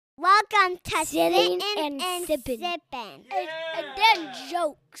Welcome to Sitting and Sipping. And then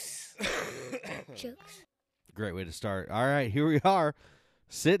jokes. Jokes. Great way to start. All right, here we are.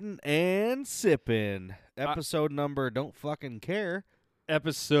 Sitting and Sipping. Episode number, don't fucking care.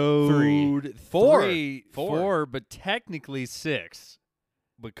 Episode four, but technically 6.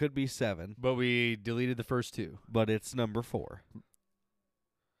 But could be 7. But we deleted the first 2. But it's number 4.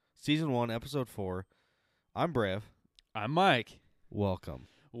 Season 1, episode 4. I'm Brev. I'm Mike. Welcome.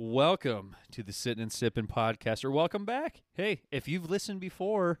 Welcome to the Sitting and Sipping podcast, or welcome back. Hey, if you've listened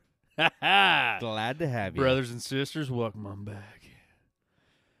before, Glad to have you. brothers and sisters, welcome on back.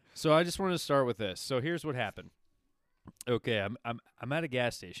 So I just wanted to start with this. So here's what happened. Okay, I'm at a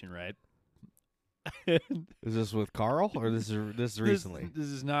gas station, right? Is this with Carl, or this is recently? This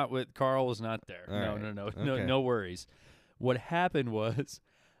is not what Carl was not there. All No, right. no, Okay. no worries. What happened was,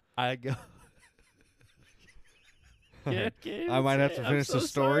 I go. I might have to finish the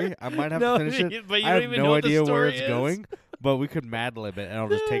story. Sorry. I might have No, to finish it. but you I don't have even no know what the idea where story it's is. going, but we could Mad Lib it, and I'll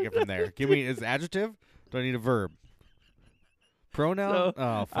just take it from there. Give me, is it adjective? Do I need a verb? Pronoun? So,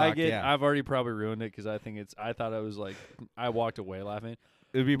 Oh, fuck, yeah. I've already probably ruined it because I thought I was like, I walked away laughing.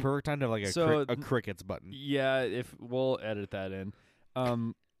 It would be a perfect time to have like a crickets button. Yeah, if we'll edit that in.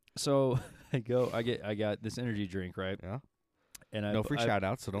 So I got this energy drink, right? Yeah. And No free shout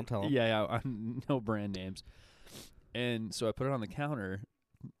outs, so don't tell them. Yeah, no brand names. And so I put it on the counter,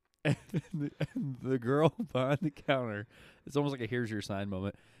 and the girl behind the counter, it's almost like a here's your sign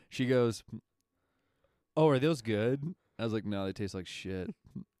moment. She goes, "Oh, are those good?" I was like, "No, they taste like shit."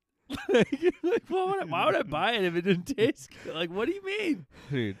 Like, why would I buy it if it didn't taste good? Like, what do you mean?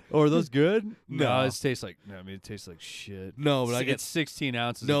 Dude. Oh, are those good? No. It tastes like it tastes like shit. No, but I get 16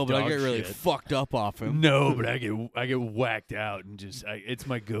 ounces. No, of but I dog get really shit. fucked up off him. No, but I get whacked out and just it's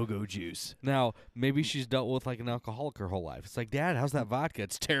my go-go juice. Now, maybe she's dealt with like an alcoholic her whole life. It's like, Dad, how's that vodka?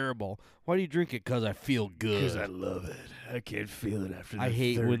 It's terrible. Why do you drink it? 'Cause I feel good. 'Cause I love it. I can't feel it after the I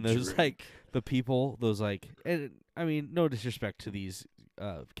hate third when those drink. like the people, those like, and I mean, no disrespect to these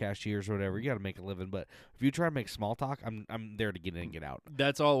cashiers or whatever. You got to make a living, but if you try to make small talk, I'm there to get in and get out.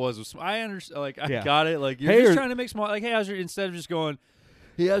 That's all it was. I understand. Like I Yeah. got it. Like you're Hey, just trying to make small. Like hey, how's your instead of just going,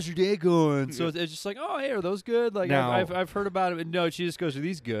 hey, how's your day going? So it's just like, oh, hey, are those good? Like Now- I've heard about it. And no, she just goes, are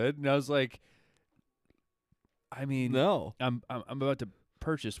these good? And I was like, I mean, No, I'm about to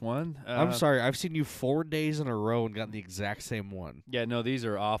purchase one. I'm sorry. I've seen you 4 days in a row and gotten the exact same one. Yeah, no, these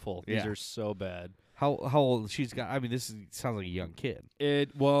are awful. These Yeah. are so bad. How old she's got? I mean, sounds like a young kid.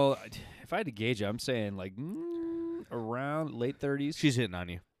 Well, if I had to gauge it, I'm saying like around late 30s. She's hitting on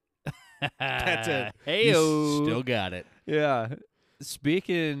you. That's it. Hey, You still got it. yeah.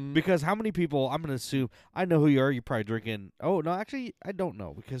 Speaking, Because how many people, I'm going to assume, I know who you are, you're probably drinking. Oh, no, actually, I don't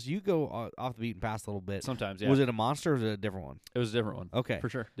know, because you go off the beaten path a little bit. sometimes, yeah, Was it a Monster or was it a different one? it was a different one. Okay. For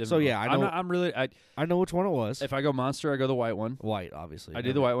sure. So, Different yeah, one. I know- I'm really. I know which one it was. If I go Monster, I go the white one. White, obviously. I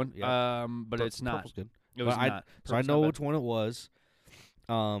do the white one. Yeah. But it's not. Purple's good. It was But not. So I Purple's know not which one it was.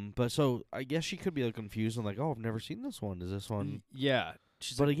 But so I guess she could be like confused and like, oh, I've never seen this one. Is this bad. one? Yeah.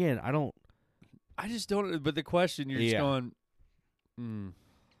 She's But like, again, I don't. I just don't. But the question, you're just Yeah. going.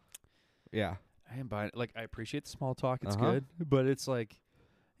 Yeah. I am buying. Like, I appreciate the small talk. It's Uh-huh. good, but it's like,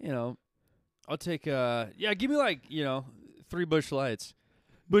 I'll take. Give me like 3 Busch Lights.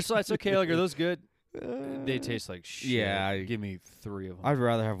 Busch Lights, okay. Like, are those good? They taste like shit. Yeah, give me 3 of them. I'd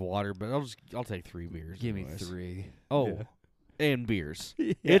rather have water, but I'll take 3 beers. Give me anyways. 3. Oh, Yeah. and beers.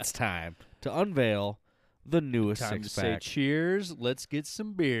 Yeah. It's time to unveil the newest time to say six-pack. cheers. Let's get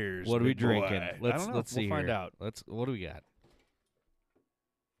some beers. What are we big boy. drinking? I Let's don't know. see We'll find here. out. What do we got?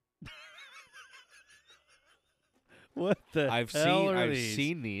 What the I've hell are I've these?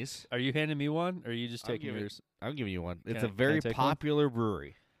 seen these. Are you handing me one, or are you just I'm taking giving- yours? I'm giving you one. It's Can a I very take one? popular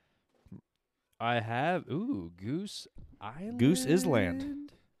brewery. I have. Ooh, Goose Island. Goose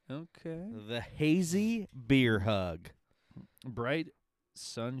Island. Okay. The Hazy Beer Hug. Bright,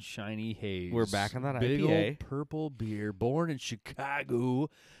 sunshiny haze. We're back on that Big IPA. old purple beer. Born in Chicago,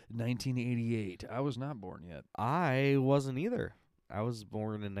 1988. I was not born yet. I wasn't either. I was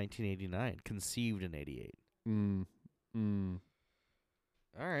born in 1989, conceived in 88.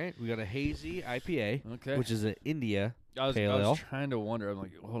 All right, we got a Hazy IPA, Okay. which is an India. I was Pale ale. trying to wonder. I'm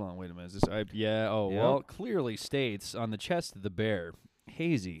like, hold on, wait a minute. Is this yeah. Oh, Yep. well, it clearly states on the chest of the bear,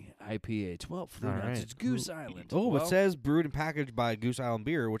 Hazy IPA, 12 fluid All right. ounces, Goose Island. Oh, well, it says brewed and packaged by Goose Island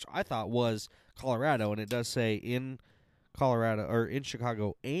Beer, which I thought was Colorado, and it does say in Colorado or in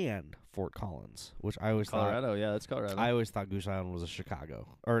Chicago and Fort Collins, which I always Colorado. Yeah, that's Colorado. thought. I always thought Goose Island was a Chicago,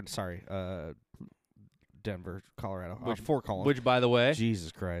 or sorry, Denver, Colorado, Fort Collins. Which, by the way,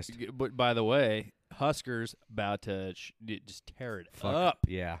 Jesus Christ, But by the way, Huskers about to just tear it Fuck. up.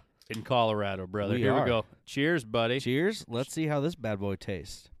 Yeah, in Colorado, brother. We Here are. we go. Cheers, buddy. Cheers. Let's see how this bad boy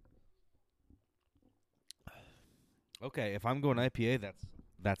tastes. Okay, if I'm going IPA,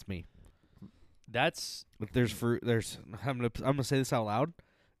 that's me. That's If there's fruit, I'm gonna say this out loud.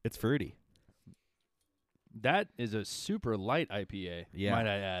 It's fruity. that is a super light IPA. Yeah. Might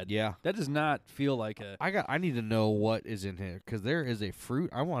I add? Yeah. That does not feel like a. I need to know what is in here because there is a fruit.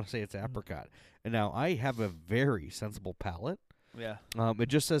 I want to say it's apricot. And now I have a very sensible palate. Yeah. It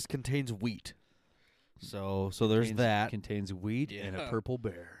just says contains wheat. So there's that. Contains wheat and a Yeah. purple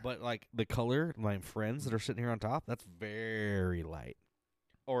bear. But like the color, my friends that are sitting here on top, that's very light.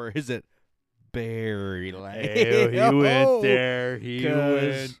 Or is it very light? He went there. He 'Cause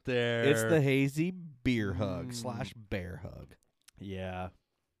went there. It's the hazy beer hug / bear hug. Yeah.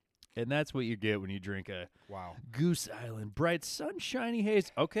 And that's what you get when you drink a Wow. Goose Island Bright Sunshiny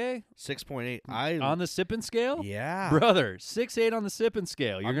Haze. Okay. 6.8. On the sipping scale? Yeah. Brother, 6.8 on the sipping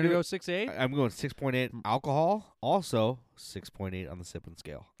scale. You're I'm going to doing- go 6.8? I'm going 6.8 alcohol. Also 6.8 on the sipping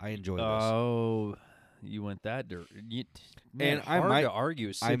scale. I enjoy this. Oh, you went that man, And I hard might- to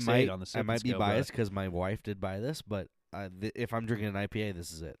argue 6.8 I might on the sipping I might be scale, biased because my wife did buy this, but if I'm drinking an IPA,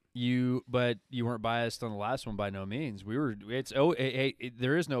 this is it. But you weren't biased on the last one by no means. We were.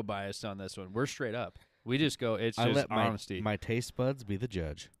 There is no bias on this one. We're straight up. We just go. It's I just let honesty. my taste buds be the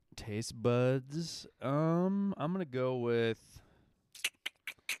judge. Taste buds. I'm gonna go with.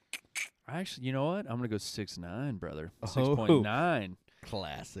 Actually, you know what? I'm gonna go 6.9, brother. Oh. 6.9.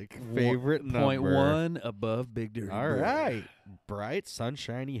 Classic favorite number. 0.1 above Big Dirty. All Bird. right, bright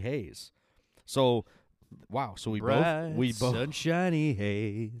sunshiny haze. So, wow. So we Bright, both sunshiny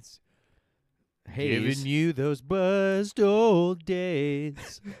haze, haze. giving you those buzzed old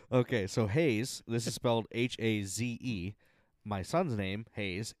days. Okay, so haze. This is spelled Haze. My son's name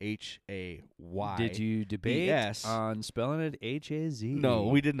Hayes Hay. Did you debate E-S. on spelling it Haze? No,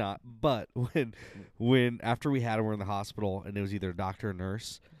 we did not. But when after we had him, we're in the hospital, and it was either a doctor or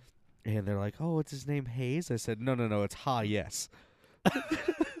nurse, and they're like, "Oh, what's his name, Hayes?" I said, "No, it's yes."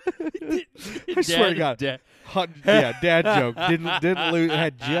 I swear to God, dad joke. Didn't lose.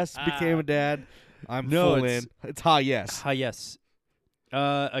 Had just became a dad. I'm No, full it's- in. It's yes. Yes.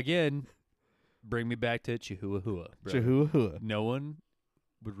 Again, bring me back to Chihuahua. brother. Chihuahua. No one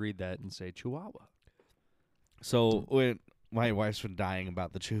would read that and say Chihuahua. So when my wife's been dying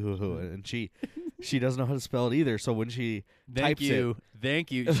about the Chihuahua, and she doesn't know how to spell it either. So when she Thank types you.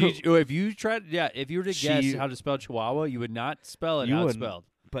 If you tried, if you were to guess She- how to spell Chihuahua, you would not spell it You how it's wouldn't. spelled.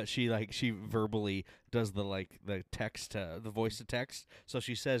 but she verbally does the text, the voice to text. So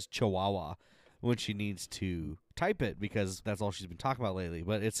she says Chihuahua when she needs to type it because that's all she's been talking about lately.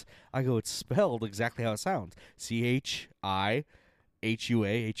 But it's spelled exactly how it sounds. Chihua.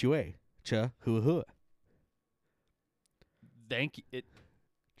 Chihuahua. Thank you.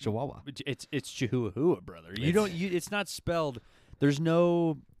 Chihuahua. It's Chihuahua, brother. You It's- don't. It's not spelled. There's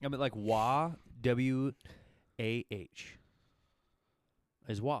no. I mean, like Wah, WAH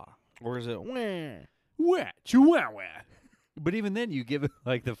is Wah. Or is it wah? Wah, Chihuahua. But even then, you give it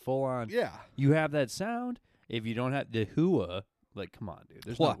like the full on. Yeah. You have that sound. If you don't have the hua, like come on,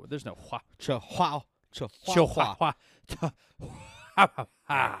 dude. Hua. There's no hua. Chihuahua. Chihuahua.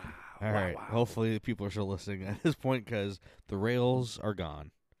 All right. Hopefully, the people are still listening at this point because the rails are gone.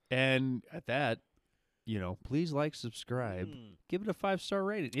 And at that, please like, subscribe, give it a 5-star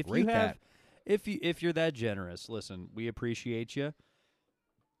rating. If Rate you have, that. if you're that generous, listen, we appreciate you.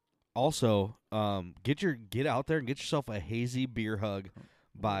 Also, get out there and get yourself a hazy beer hug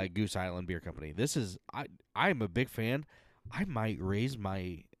by Goose Island Beer Company. This is I'm a big fan. I might raise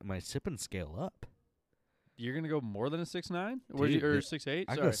my sipping scale up. You're gonna go more than a 6.9 Dude, or 6.8?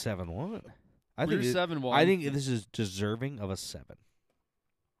 I Sorry. go 7.1. We're 7.1. I think this is deserving of a 7.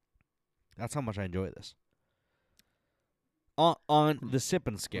 That's how much I enjoy this. On the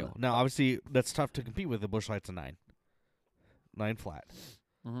sipping scale. Now, obviously, that's tough to compete with. The Busch Light's a 9. 9 flat.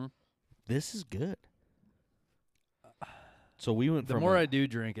 Mm-hmm. This is good. So we went The from more I do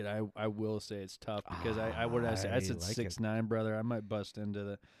drink it, I will say it's tough because I what did I say? I I said like it. 6.9, brother. I might bust into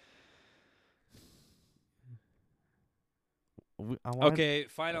the. Okay,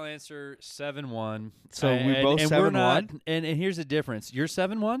 final answer 7.1. So we both and we're 7.1? not. And here's the difference. You're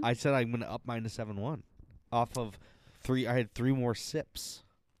 7.1. I said I'm going to up mine to 7.1 off of 3. I had 3 more sips.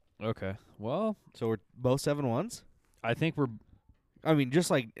 Okay. Well, So we're both 7.1s? I think we're. I mean, just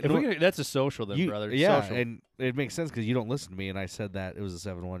like That's a social then, brother. Yeah, Social. and it makes sense because you don't listen to me, and I said that it was a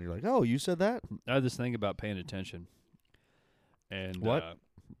 7.1. You're like, oh, you said that? I had this thing about paying attention. And What?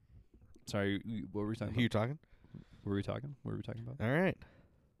 Sorry, what were we talking Who you about? talking? What were we talking about? All right.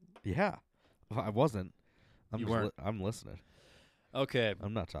 Yeah. Well, I wasn't. You weren't. I'm listening. Okay.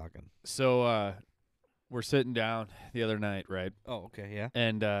 I'm not talking. So we're sitting down the other night, right? Oh, okay, yeah.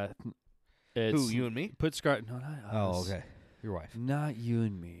 And it's Who, you and me? put Scar. No, not us. Oh, okay. Your wife. Not you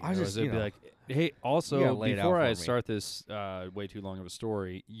and me. I just, It'd you be know, like, hey. you Also, gotta lay it out before for I me. start this way too long of a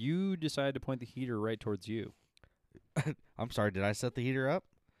story, you decided to point the heater right towards you. I'm sorry, did I set the heater up?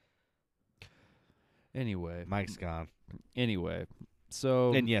 Anyway. Mike's gone. Anyway.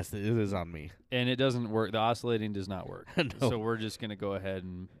 So. And yes, it is on me. And it doesn't work. The oscillating does not work. No. So we're just gonna go ahead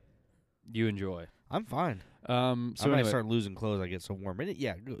and you enjoy. I'm fine. So I might anyway, start losing clothes. I get so warm.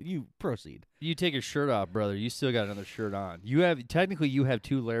 Yeah, you proceed. you take your shirt off, brother. You still got another shirt on. You have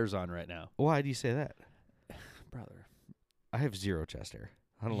 2 layers on right now, Why do you say that? brother. I have zero chest hair.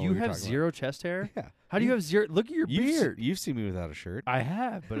 I don't know. You what you're have talking zero chest hair. About. Yeah. How do you have zero? Look at your beard. You've seen me without a shirt. I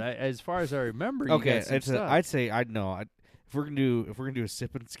have, but as far as I remember, you Okay, got some stuff. I'd say I'd know. If we're gonna do a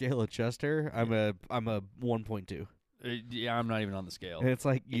sip and scale of chest hair, I'm a 1.2. Yeah, I'm not even on the scale. And it's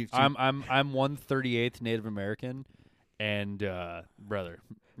like I'm 1/38 Native American, and brother,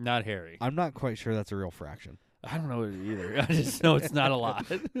 not hairy. I'm not quite sure that's a real fraction. I don't know it either. I just know it's not a lot.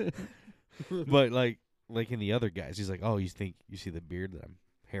 But like in the other guys, he's like, oh, you see the beard that I'm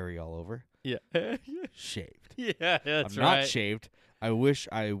hairy all over? Yeah, Shaved. yeah, that's I'm right. not shaved. I wish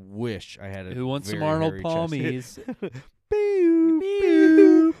I had a Who wants some very Arnold hairy chest. Palmies?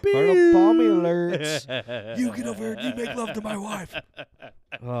 Pew, pew, Arnold Palmy alerts. You get over here and you make love to my wife.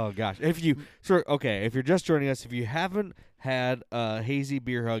 Oh gosh. If you're just joining us, if you haven't had a hazy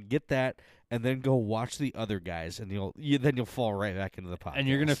beer hug, get that and then go watch the other guys and you'll fall right back into the podcast. And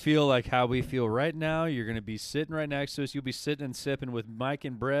you're gonna feel like how we feel right now. You're gonna be sitting right next to us. You'll be sitting and sipping with Mike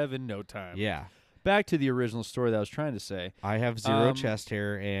and Brev in no time. Yeah. Back to the original story that I was trying to say. I have zero chest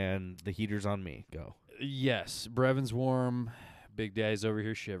hair and the heater's on me. Go. Yes, Brevin's warm. Big Daddy's over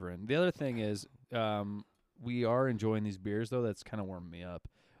here shivering. The other thing is, we are enjoying these beers, though. That's kind of warming me up.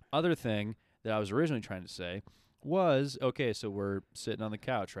 Other thing that I was originally trying to say was, okay, so we're sitting on the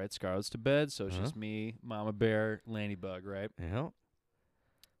couch, right? Scarlett's to bed, so it's just me, Mama Bear, Laney Bug, right? Yeah.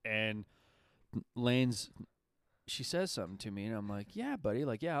 And she says something to me, and I'm like, yeah, buddy.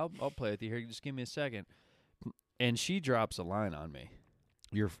 Like, yeah, I'll play with you here. Just give me a second. And she drops a line on me.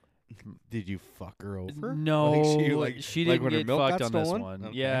 Did you fuck her over? No, she didn't when her get milk fucked got on stolen? this one.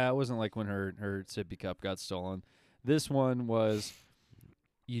 Okay. Yeah, it wasn't like when her sippy cup got stolen. This one was,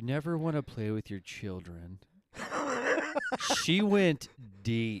 you never want to play with your children. She went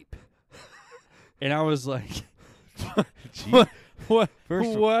deep, and I was like, what? What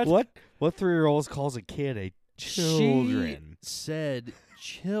 3-year-old calls a kid a children? She said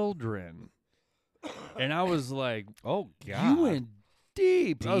children, and I was like, oh God, you went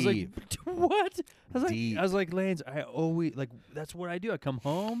deep. I was like, what? Deep. I was like, Lance, I always that's what I do. I come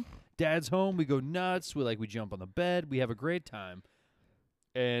home, Dad's home, we go nuts. We jump on the bed, we have a great time.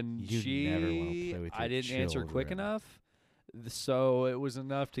 And You never wanna play with I your didn't answer quick children. enough, so it was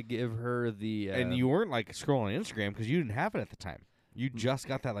enough to give her the. And you weren't like scrolling Instagram because you didn't have it at the time. You just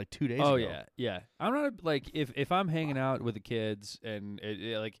got that like 2 days Oh ago. yeah. I'm not like if I'm hanging out with the kids and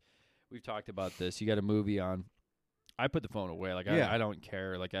like we've talked about this. You got a movie on. I put the phone away. Like Yeah. I don't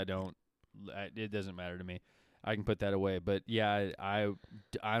care. Like it doesn't matter to me. I can put that away. But yeah, I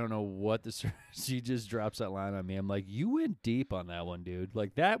don't know what she just drops that line on me. I'm like, you went deep on that one, dude.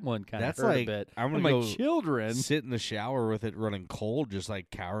 Like that one kind of That's hurt like a bit. I'm I'm gonna like, go children. sit in the shower with it running cold, just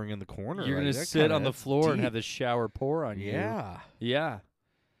like cowering in the corner. You're like, gonna that sit on the that's floor and deep. have the shower pour on you. Yeah. Yeah.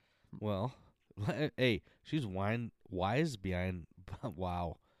 Well, hey, she's wise behind.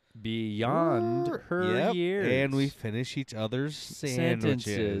 Wow. Beyond her Yep, years. and we finish each other's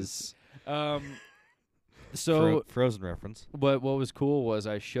sandwiches. So Frozen reference. what was cool was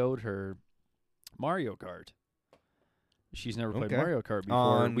I showed her Mario Kart. She's never played Okay. Mario Kart before.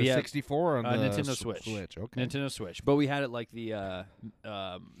 On we the have 64 on the Nintendo Switch. Okay. Nintendo Switch, but we had it like the.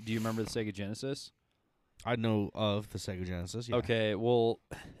 Do you remember the Sega Genesis? I know of the Sega Genesis. Yeah. Okay, well,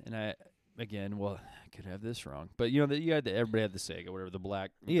 and I could have this wrong, but you know that everybody had the Sega, whatever the black,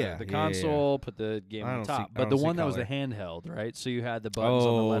 Yeah, the yeah, console, put the game I on don't top, see- I but don't the see one that was the color. handheld, right? So you had the buttons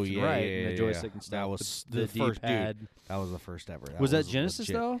on the left and right, and the joystick and stuff. That was the the first D-pad. dude. That was the first ever. Was that Genesis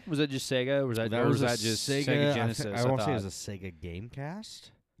legit. though? Was that just Sega? Was that That or was was a that just Sega Genesis? I want to say it thought. was a Sega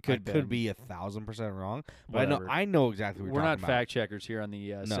Gamecast. Could I could be 1,000% wrong, but Whatever. I know exactly what We're you're not talking fact checkers here on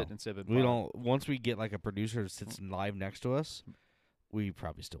the No. Sit and Sippin' about. We pod. don't. Once we get like a producer who sits live next to us, we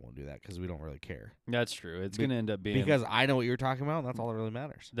probably still won't do that because we don't really care. That's true. It's Be- going to end up being Because I know what you're talking about. And that's all that really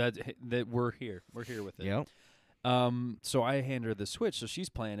matters. that we're here. We're here with it. Yep. So I hand her the Switch, so she's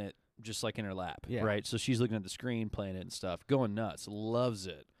playing it just like in her lap, Yeah. right? So she's looking at the screen, playing it and stuff, going nuts, loves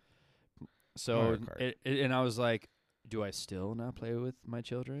it. So Mario Kart. and I was like, do I still not play with my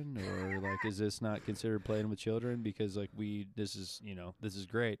children, or like is this not considered playing with children because like this is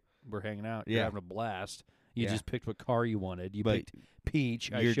great. We're hanging out. You're Yeah. having a blast. You Yeah. just picked what car you wanted. You But picked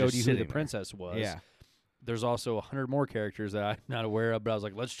Peach. I you're showed just you who the sitting there. princess was. Yeah. There's also 100 more characters that I'm not aware of, but I was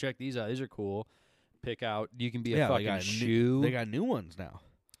like, let's check these out. These are cool. Pick out. You can be a They fucking got shoe. They got new ones now.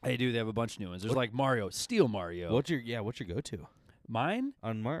 They do. They have a bunch of new ones. There's like Mario, Steel Mario. What's your go-to Mine?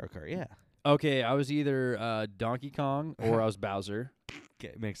 on Mario Kart? Yeah. Okay, I was either Donkey Kong or I was Bowser.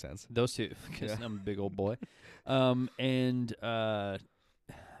 Okay, makes sense. Those two, because Yeah. I'm a big old boy.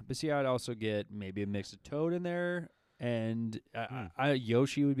 But see, I'd also get maybe a mix of Toad in there, and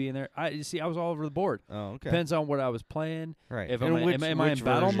Yoshi would be in there. I was all over the board. Oh, okay. Depends on what I was playing. Right. If And am I in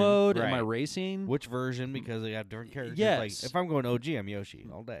battle version? mode? Am I Right. racing? Which version? Because they have different characters. Yes. Like, if I'm going OG, I'm Yoshi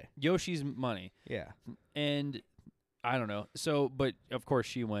all day. Yoshi's money, Yeah. and I don't know. So, but of course,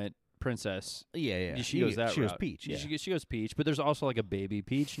 she went princess. Yeah. She goes that She route. was Peach. Yeah. She goes Peach, but there's also like a baby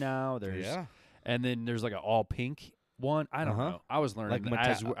Peach now. There's and then there's like an all pink one. I don't know. I was learning Like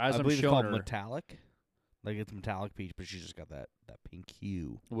as I I'm believe it's showing called her. metallic. Like it's metallic Peach, but she's just got that pink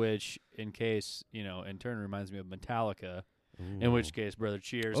hue. Which, in case, in turn reminds me of Metallica. Ooh. In which case, brother,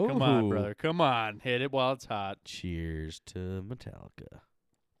 cheers. Come on, Ooh. brother. Come on. Hit it while it's hot. Cheers to Metallica.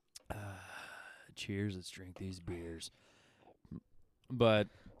 Cheers. Let's drink these beers. But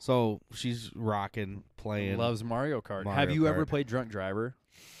So she's rocking, playing. loves Mario Kart. Mario Have you ever Kart. played Drunk Driver?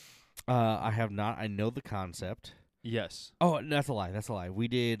 I have not. I know the concept. Yes. Oh, that's a lie. We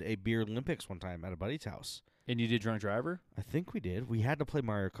did a beer Olympics one time at a buddy's house. And you did Drunk Driver? I think we did. We had to play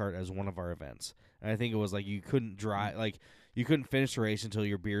Mario Kart as one of our events. And I think it was like you couldn't drive, like you couldn't finish the race until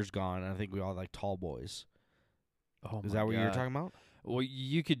your beer's gone. And I think we all like tall boys. Oh, Is that what you were talking about? Well,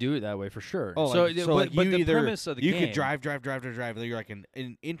 you could do it that way for sure. Oh, so, like, so but, like but you the either premise of the you game, could drive, and then you're like an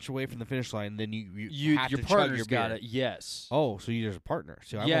inch away from the finish line. And then you have your to chug partner's your got beer. it. Yes. Oh, so you're just a partner.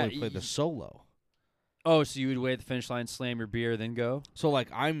 So I've Yeah, only played the solo. Oh, so you would wait at the finish line, slam your beer, then go? So like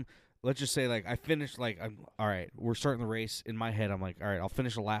let's just say like I finished like I'm all right. We're starting the race. In my head, I'm like, all right, I'll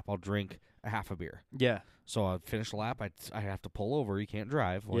finish a lap. I'll drink a half a beer. Yeah. So I'd finish a lap. I have to pull over. You can't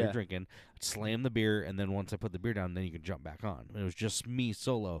drive while you're drinking. I'd slam the beer, and then once I put the beer down, then you can jump back on. It was just me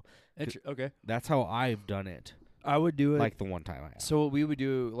solo. Okay. That's how I've done it. I would do it. Like the one time I have. So what we would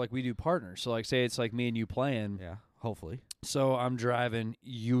do, like we do partners. So like say it's like me and you playing. Yeah, hopefully. So I'm driving.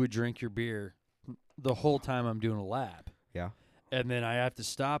 You would drink your beer the whole time I'm doing a lap. Yeah. And then I have to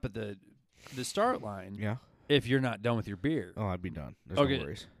stop at the start line. Yeah. If you're not done with your beer. Oh, I'd be done. There's Okay. no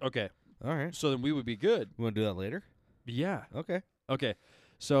worries. Okay. All right. So then we would be good. You want to do that later? Yeah. Okay. Okay.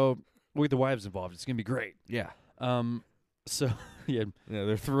 So with the wives involved, it's gonna be great. Yeah. So yeah. Yeah,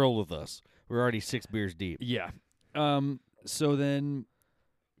 they're thrilled with us. We're already 6 beers deep. Yeah. So then,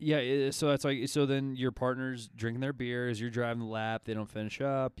 yeah. So that's like. So then your partner's drinking their beer as you're driving the lap. They don't finish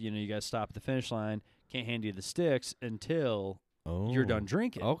up. You got to stop at the finish line. Can't hand you the sticks until you're done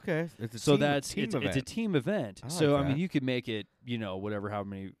drinking. Okay. It's a So team, it's event. a team event. I like So I that. mean, you could make it. Whatever. How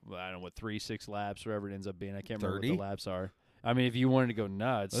many? I don't know. 3, 6 laps, whatever it ends up being. I can't remember 30? what the laps are. I mean, if you wanted to go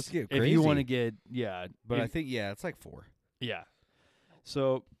nuts, Let's get If you want to crazy. get But if- I think, it's like 4. yeah.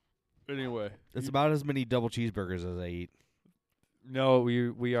 So anyway, It's about as many double cheeseburgers as I eat. no,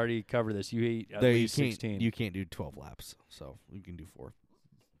 we already covered this. You eat at least 16. You can't do 12 laps, so you can do 4.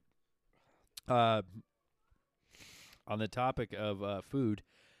 On the topic of food,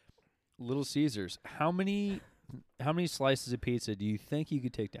 Little Caesars. How many slices of pizza do you think you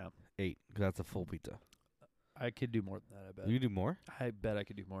could take down? 8, because that's a full pizza. I could do more than that. I bet. You can do more? I bet I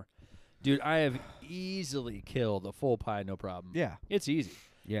could do more. Dude, I have easily killed a full pie, no problem. Yeah. It's easy.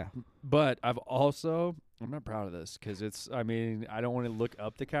 Yeah. But I'm not proud of this because I don't want to look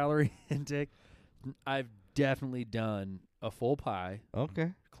up the calorie intake. I've definitely done a full pie,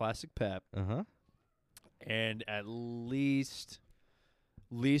 Okay. classic pep, Uh-huh. and at least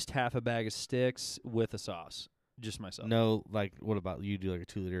half a bag of sticks with a sauce. Just myself. No, like, what about you do like a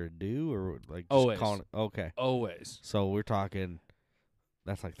 2-liter a do or like just Always. calling it? Okay. Always. So we're talking,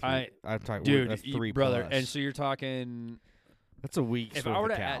 that's like 3. I'm talking, Dude, that's 3 brother. plus. And so you're talking. That's a week's If I worth were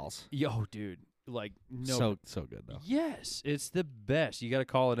of to add, cows. dude, like no. So good, though. Yes, it's the best. You got to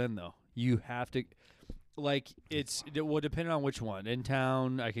call it in though. You have to, like, depending on which one. In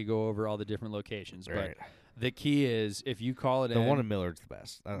town, I could go over all the different locations, Right. but the key is if you call it The in. one in Millard's the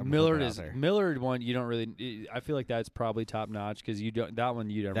best. I'm gonna put Millard that out is there. Millard one. You don't really. I feel like that's probably top notch because you don't. That one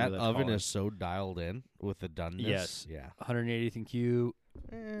you don't. That really oven call in. is so dialed in with the doneness. Yes. Yeah. 180th and Q.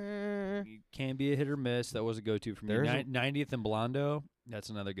 Eh. Can be a hit or miss. That was a go-to for me. There's a- 90th and Blondo. That's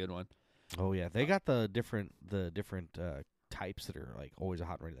another good one. Oh yeah, they got the different types that are like always a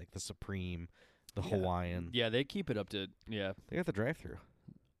hot and ready, like the Supreme, the Hawaiian. Yeah, they keep it up to They got the drive-through.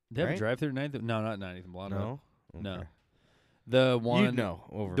 They have Right? a drive-through 9th. No, not 9th and Blonde. No? No. Okay. The one. You'd know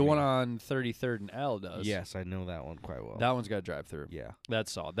over The me. one on 33rd and L does. Yes, I know that one quite well. That one's got a drive-through. Yeah.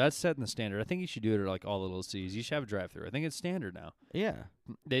 That's solid. That's setting the standard. I think you should do it at like all the Little C's. You should have a drive-through. I think it's standard now. Yeah.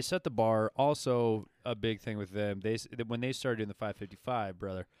 They set the bar. Also, a big thing with them, when they started doing the 555,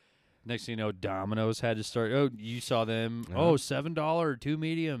 brother. Next thing you know, Domino's had to start. Oh, you saw them. Uh-huh. Oh, $7, 2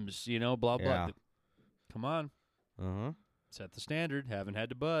 mediums. Blah blah. Yeah. Come on, Uh-huh. set the standard. Haven't had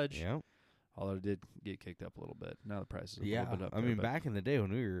to budge. Yeah. Although it did get kicked up a little bit. Now the price is a Yeah. little bit up. I there, mean, but back in the day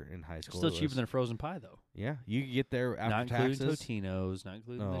when we were in high school, still it cheaper was- than a frozen pie though. Yeah, you could get there after Not including taxes. Totinos, not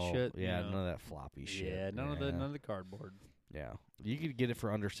including the Oh, shit. yeah, you know. none of that floppy shit. Yeah, none of the cardboard. Yeah, you could get it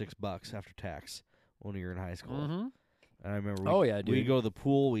for under $6 after tax when you were in high school. Mm-hmm. And I remember, Oh, yeah, we'd dude. go to the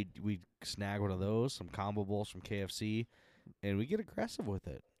pool, we'd snag one of those, some combo bowls from KFC, and we get aggressive with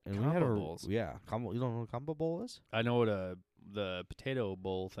it. And we had Combo a, bowls? Yeah, combo. You don't know what a combo bowl is? I know what the potato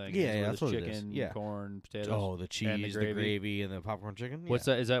bowl thing Yeah, is. yeah, where that's there's what it is. chicken, Yeah. corn, potatoes. Oh, the cheese, the gravy. gravy, and the popcorn chicken. What's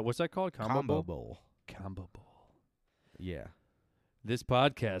yeah. that? What's that called? Combo bowl. Combo bowl. Yeah. This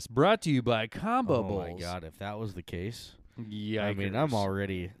podcast brought to you by Combo Oh Bowls. my god, if that was the case, Yeah, I mean, I'm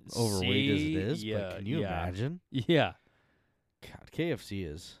already overweight as it is. Yeah, but can you yeah. imagine? Yeah, God, KFC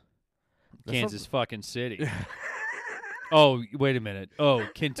is that's Kansas fucking City. Oh, wait a minute. Oh,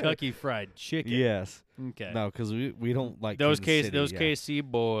 Kentucky Fried Chicken. Yes. Okay. No, because we don't like those Kansas City, those yeah. KC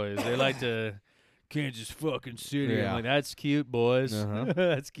boys, they like to Kansas fucking City. Yeah. I'm like, that's cute, boys. Uh-huh.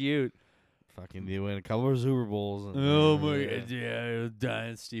 That's cute. Fucking they win a couple of Super Bowls. And, Oh my god, yeah,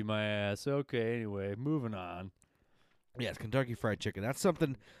 dynasty my ass. Okay, anyway, moving on. Yes, Kentucky Fried Chicken. That's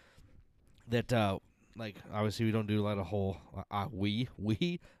something that like obviously we don't do a lot of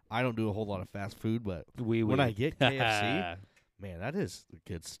I don't do a whole lot of fast food, but when I get KFC, man, that is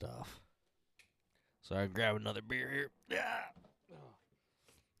good stuff. So I grab another beer here. Yeah.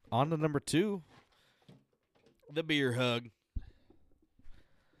 On to number 2, the beer hug.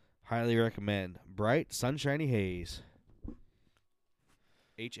 Highly recommend Bright Sunshiny Haze.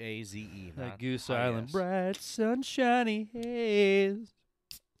 HAZE. Like not Goose high Island, S. bright sunshiny haze.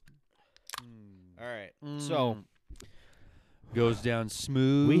 All right. So Goes down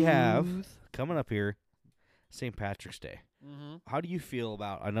smooth. we have coming up here St. Patrick's Day. Mm-hmm. How do you feel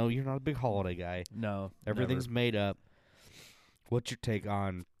about? I know you're not a big holiday guy. No, Everything's made up. What's your take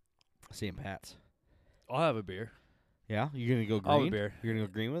on St. Pat's? never. I'll have a beer. Yeah, you're gonna go green. I'll have a beer. You're gonna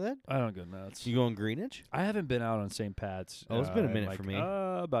go green with it. I don't go nuts. You going greenage? I haven't been out on St. Pat's. Oh, it's been a in, minute like, for me.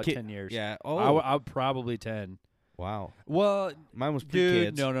 About 10 years. Yeah. I Oh, w- probably 10. wow. Well, Mine was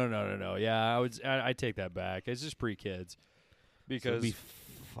dude, pre-kids. no. Yeah, I take that back. It's just pre-kids. So it'd Because be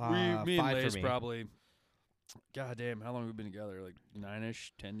me and 5 Lay's for me. probably, God damn, how long have we been together? Like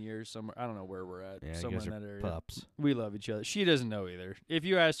 9-ish, 10 years somewhere. I don't know where we're at. Yeah, you somewhere guys in are that area. pups. We love each other. She doesn't know either. If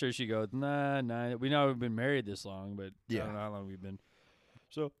you asked her, she goes, nah. We know we've been married this long, but Yeah. I don't know how long we've been.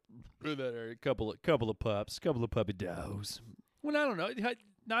 So, in that area, couple of pups, couple of puppy dogs. Well, I don't know.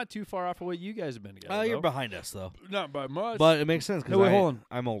 Not too far off of what you guys have been together. You're though. behind us though. Not by much. But it makes sense No, wait, because hold on.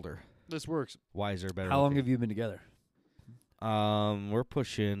 I'm older, This works. wiser, better. How long looking. have you been together? We're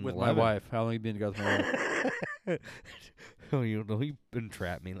pushing With 11. my wife. How long have you been together with my wife? Oh, you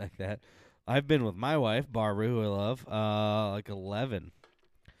entrap me like that. I've been with my wife, Barbara, who I love, like 11.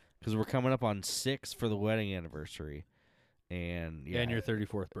 Because we're coming up on 6 for the wedding anniversary. And yeah, And your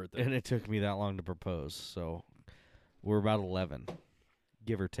 34th birthday. and it took me that long to propose. So we're about 11,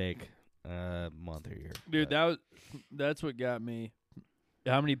 give or take a month or year. Dude, But that's what got me.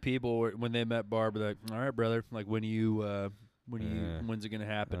 How many people were, when they met Barb, were like, all right, brother, like when's it gonna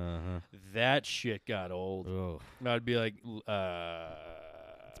happen? That shit got old. ugh. I'd be like,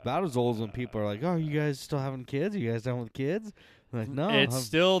 It's about as old as when people are like, "Oh, you guys still having kids? You guys done with kids?" I'm like, no, it's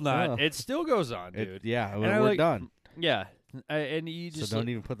still not. no. It still goes on, dude. yeah, And I we're like- done. Yeah, and you So just don't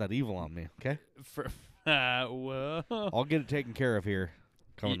even put that evil on me, okay? well, I'll get it taken care of here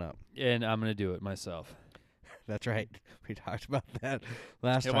coming up. and I'm gonna do it myself. That's right. We talked about that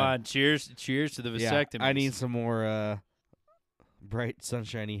last Come time. on, cheers to the Yeah, vasectomy. I need some more bright,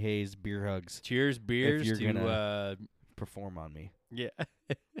 sunshiny haze beer hugs. cheers beers you're to gonna- Perform on me. yeah.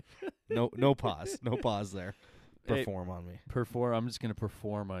 No pause. No pause there. Hey, Perform on me. I'm just gonna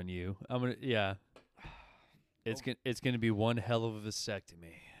perform on you. It's gonna be one hell of a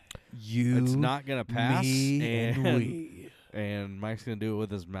vasectomy. It's not gonna pass, and we. and Mike's gonna do it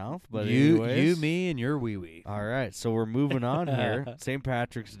with his mouth. But you, anyways, me, and your wee wee. All right, so we're moving on here. St.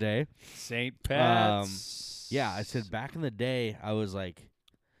 Patrick's Day. St. Pat's. Yeah, I said back in the day, I was like,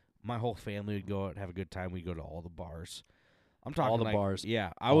 my whole family would go out and have a good time. We'd go to all the bars. I'm talking all the like, bars.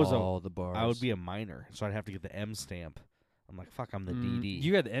 Yeah, I was all the bars. I would be a minor, so I'd have to get the M stamp. I'm like, fuck, I'm the DD.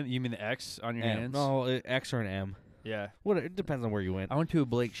 You got the M, you mean the X on your M. hands? No, X or an M. Yeah. It depends on where you went. I went to a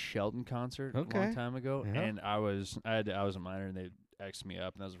Blake Shelton concert a Okay. long time ago, Yeah. and I was a minor, and they X'd me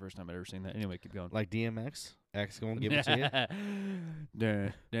up, and that was the first time I'd ever seen that. Anyway, keep going. Like DMX, X gonna give it to you.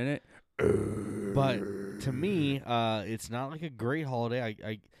 Dun it. But to me, it's not like a great holiday.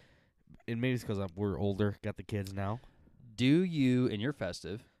 And maybe it's because we're older, got the kids now. Do you? And you're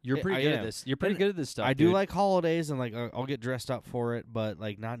festive. You're I pretty good am. at this. You're pretty And good at this stuff. I dude. do like holidays, and like I'll get dressed up for it, but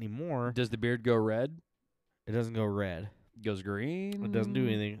like not anymore. Does the beard go red? It doesn't go red. Goes green. It doesn't do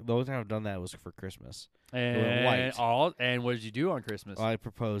anything. The only time I've done that was for Christmas. And white. And what did you do on Christmas? I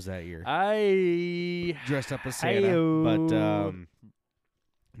proposed that year. I Dressed up as Santa, but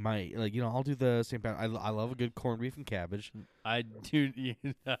I'll do the St. Patrick. I love a good corned beef and cabbage. I do,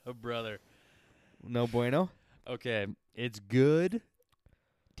 brother. No bueno. Okay, it's good.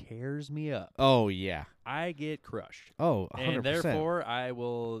 Tears me up. Oh yeah. I get crushed. Oh, 100%. And therefore, I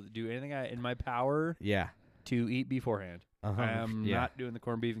will do anything in my power Yeah. to eat beforehand. I'm not doing the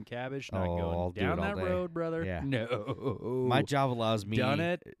corned beef and cabbage. Not Oh, going I'll do down it all that day. road, brother. Yeah. No. My job allows me done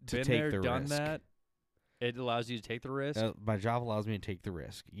it. to been take there, the done risk. that. It allows you to take the risk. My job allows me to take the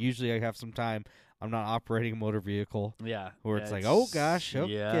risk. Usually I have some time. I'm not operating a motor vehicle yeah. where it's like, oh gosh,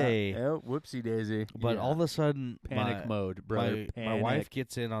 okay. Yeah. Oh, whoopsie daisy. But all of a sudden, panic mode, brother. my wife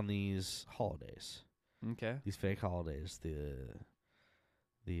gets in on these holidays. Okay. These fake holidays. The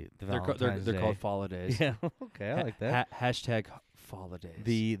They're Valentine's Day. called fall days. Yeah. Okay, I like that. Hashtag fall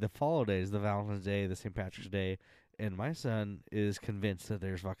days. The fall days, the Valentine's Day, the St. Patrick's Day, and my son is convinced that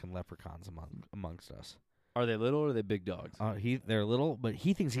there's fucking leprechauns amongst us. Are they little or are they big dogs? They're little, but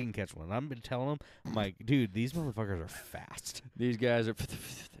he thinks he can catch one. I'm telling him, I'm like, dude, these motherfuckers are fast. These guys are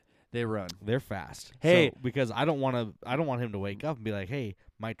they run. They're fast. Hey, so, because I don't want him to wake up and be like, hey,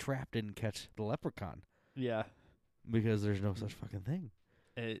 my trap didn't catch the leprechaun. Yeah. Because there's no such fucking thing.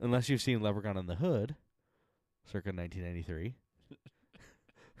 Unless you've seen Leprechaun in the Hood, circa 1993.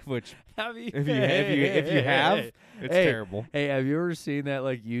 Which, if you have, it's terrible. Hey, have you ever seen that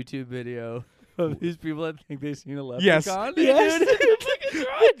like YouTube video of these people that think they've seen a Yes. leprechaun? Yes. It's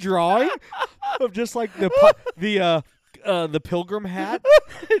like A drawing of just like the pilgrim hat.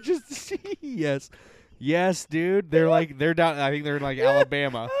 Just yes, dude. They're down. I think they're in like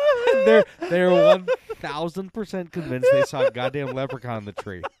Alabama. And they're 1,000% convinced they saw a goddamn leprechaun in the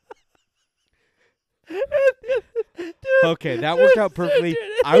tree. Okay, that worked out perfectly.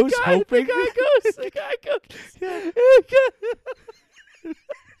 I was hoping. The guy goes.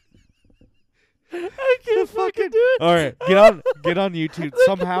 I can't fucking do it. All right, get on YouTube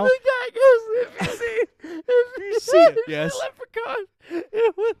somehow. The guy goes, if you see it, yes. leprechaun.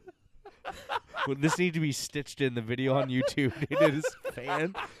 Well, this needs to be stitched in the video on YouTube. It is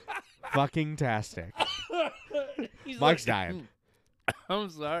fucking tastic. Mike's dying. I'm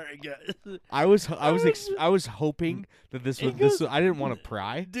sorry, guys. I was hoping that this was I didn't want to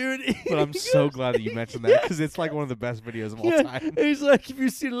pry, Dude. but I'm so glad that you mentioned that because it's like one of the best videos of all time. He's like, if you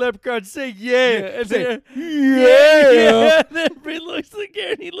see a leprechaun, say yeah. And say, then, yeah. And then he looks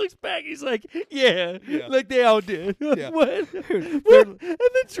again. He looks back. He's like, yeah. Yeah. Like they all did. Yeah. What? And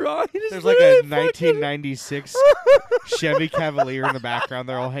the drawing is There's like a really 1996 Chevy Cavalier in the background.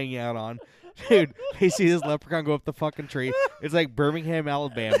 They're all hanging out on. Dude, they see this leprechaun go up the fucking tree. It's like Birmingham,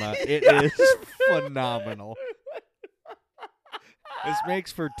 Alabama. It is phenomenal. This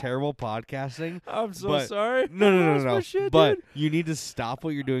makes for terrible podcasting. I'm so but sorry. No. Shit, but dude. you need to stop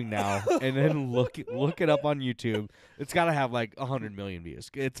what you're doing now and then look it up on YouTube. It's got to have like 100 million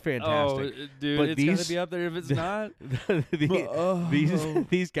views. It's fantastic. Oh, dude, But it's gonna be up there if it's not.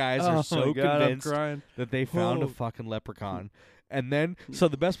 These guys are so convinced that they found a fucking leprechaun. And then, so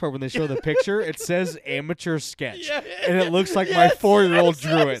the best part, when they show the picture, it says amateur sketch. And it looks like my 4-year-old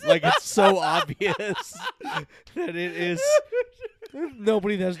drew it. Like, it's so obvious that it is.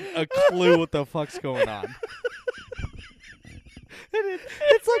 Nobody has a clue what the fuck's going on. And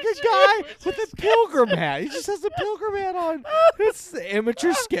it's like a guy with a pilgrim hat. He just has a pilgrim hat on. It's the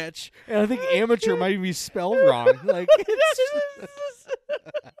amateur sketch. And I think amateur might be spelled wrong. Like, it's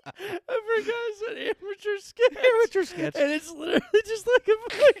I forgot it's an amateur sketch. amateur sketch. And it's literally just like a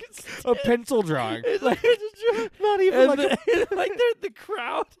fucking A pencil drawing. It's like a drawing. Not even And like they're the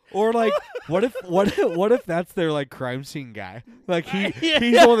crowd. or like what if that's their like crime scene guy? Like he's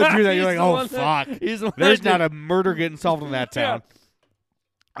the one that drew that. You're like, oh fuck. He's the one There's that not a murder getting solved in that town.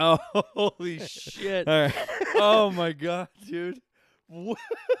 Oh, holy shit. All right. Oh my god, dude.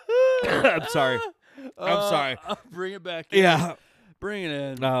 I'm sorry. I'm sorry. Bring it back in. Yeah. Bring it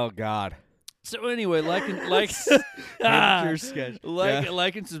in. Oh God. So anyway, like Amateur sketch.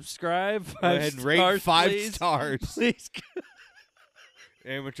 like and subscribe. Go ahead and rate stars, 5 please. stars. Please.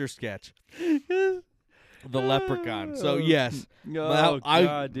 Amateur sketch. The Leprechaun. So yes, Oh,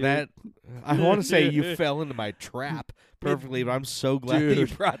 God, dude. I want to say you fell into my trap perfectly, but I'm so glad that you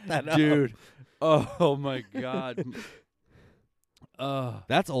brought that up, dude. Oh my God.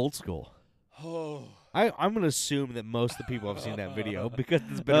 That's old school. Oh. I'm gonna assume that most of the people have seen that video because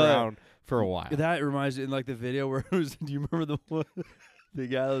it's been around for a while. That reminds me, in like the video where it was. Do you remember the one? The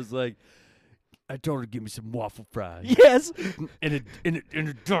guy was like, "I told her to give me some waffle fries." Yes, in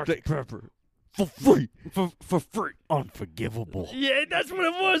a dark pepper. for free. For free. Unforgivable. Yeah, that's what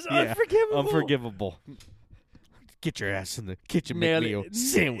it was. Yeah, Unforgivable. Unforgivable. Get your ass in the kitchen, make Man, me a it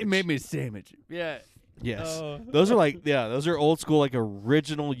sandwich. made me a sandwich. Yeah. Yes. Those are those are old school, like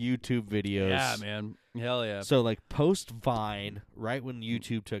original YouTube videos. Yeah, man. Hell yeah. So like post Vine, right when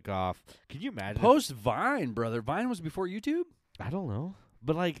YouTube took off. Can you imagine? Post Vine, brother. Vine was before YouTube? I don't know.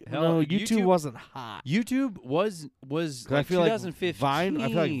 But like Hell, no, YouTube YouTube wasn't hot. YouTube was 'Cause like I feel like 2015.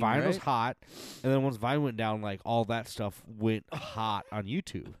 Vine right? was hot, and then once Vine went down, like all that stuff went hot on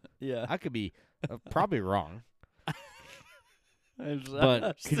YouTube. Yeah. I could be probably wrong. I'm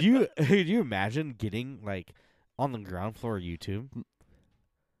But could you imagine getting like on the ground floor of YouTube?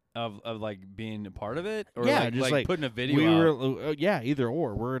 of like being a part of it, or Yeah, like, just like putting a video We out? were either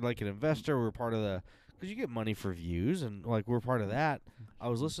or. We're like an investor. We're part of the because you get money for views, and like we're part of that. I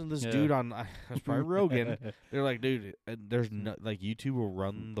was listening to this dude on that's probably Rogan. They're like, dude, there's no like YouTube will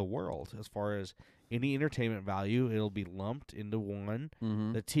run the world as far as any entertainment value. It'll be lumped into one.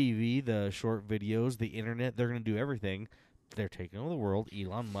 Mm-hmm. The TV, the short videos, the internet. They're gonna do everything. They're taking over the world.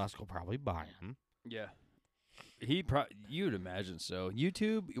 Elon Musk will probably buy them. Yeah, you'd imagine so.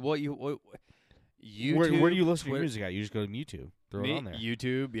 YouTube, YouTube. Where do you listen to Twitter- your music at? You just go to YouTube. Throw it on there.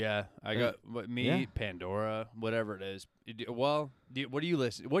 YouTube, yeah. I got Pandora, whatever it is. What do you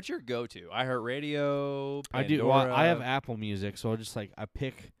listen? What's your go-to? iHeartRadio, Pandora, I do. Well, I have Apple Music, so I just I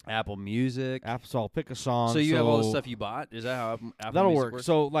pick Apple Music. so I'll pick a song. So you have all the stuff you bought? Is that how Apple that'll Music work. works?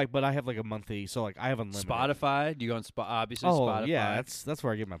 So but I have like a monthly. So I have unlimited. Spotify? Do you go on obviously Oh Spotify? yeah, that's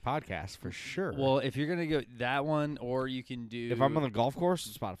where I get my podcast for sure. Well, if you're gonna go that one, or you can do if I'm on the golf course,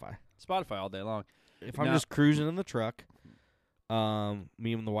 Spotify. Spotify all day long. If I'm just cruising in the truck,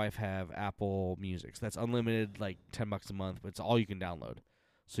 me and the wife have Apple Music. So that's unlimited, like $10 a month, but it's all you can download.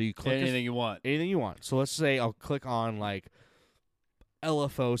 So you click anything you want. Anything you want. So let's say I'll click on like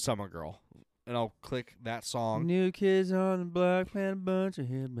LFO Summer Girl, and I'll click that song. New Kids on the Block, man, a bunch of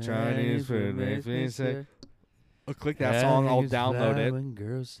hit Chinese food makes me sick. I'll click that song. I'll download it. When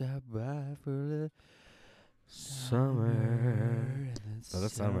girls stop by for the summer. So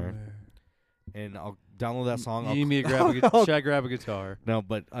that's summer. And I'll download that song. You need me to grab should I grab a guitar? No,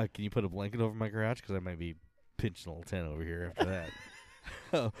 but can you put a blanket over my garage? Because I might be pinching a little tent over here after that.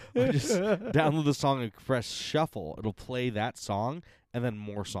 I just download the song and press shuffle. It'll play that song and then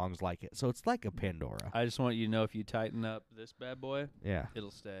more songs like it. So it's like a Pandora. I just want you to know if you tighten up this bad boy, Yeah,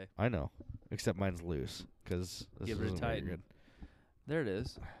 it'll stay. I know. Except mine's loose because this Give it a isn't very tighten. good. There it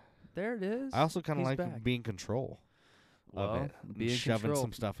is. There it is. I also kind of He's like back. being in control of Well, it. be in Shoving control.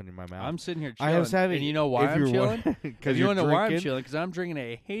 some stuff into my mouth. I'm sitting here I chilling. was having, and you know why if I'm you're chilling? Because You you're want to know why I'm drinking chilling? Because I'm drinking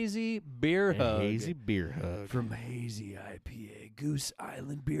a hazy beer a hug. hazy beer hug. From Hazy IPA, Goose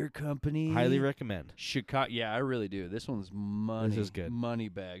Island Beer Company. Highly recommend. Chicago. Yeah, I really do. This one's money. This is good. Money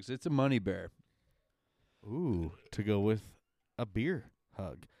bags. It's a money bear. Ooh, to go with a beer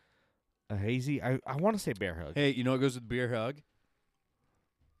hug. A hazy, I want to say bear hug. Hey, you know what goes with beer hug?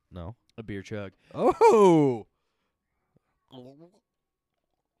 No. A beer chug. Oh!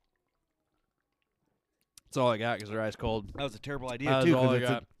 That's all I got because they're ice cold. That was a terrible idea, That's too. all I Because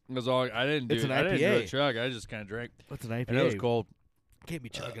got. That's all I didn't do. it's an I didn't do a IPA. chug. I just kind of drank. what's an IPA? And it was cold. Can't be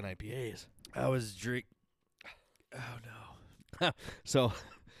chugging IPAs. I was drink. Oh no. So,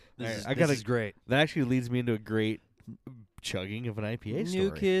 This I gotta- is great. that actually leads me into a great chugging of an IPA story.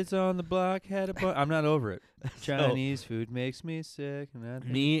 New kids on the block had a I'm not over it. So, Chinese food makes me sick. And I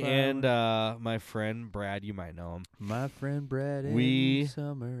me and my friend Brad, you might know him, my friend Brad. we in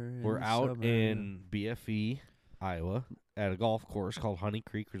summer. we're out in BFE, Iowa, at a golf course called Honey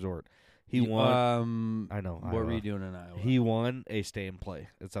Creek Resort. He won. I know. What were Iowa. you doing in Iowa? He won a stay and play.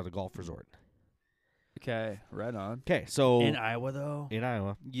 It's at a golf resort. Okay, right on. Okay, so In Iowa though. in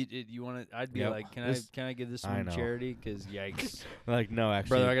Iowa, You want to? I'd be Yep. like, This- can I give this I some know. charity? Because yikes, like no, actually,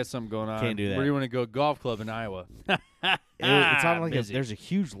 brother, I got something going on. Can't do that. Where do you want to go? Golf club in Iowa. it's on like Busy. there's a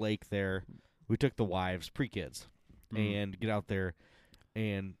huge lake there. We took the wives, pre-kids, and get out there.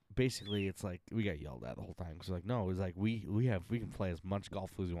 And basically, it's like we got yelled at the whole time because like, no, it's like we can play as much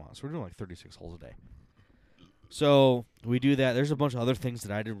golf as we want. So we're doing like 36 holes a day. So we do that. There's a bunch of other things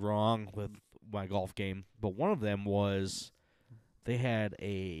that I did wrong with my golf game, but one of them was they had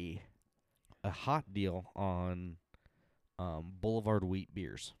a hot deal on Boulevard wheat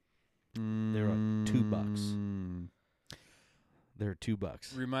beers. They were $2. They're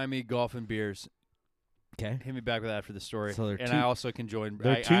 $2. Remind me, golf and beers. Okay. Hit me back with that after the story. So and I also can join.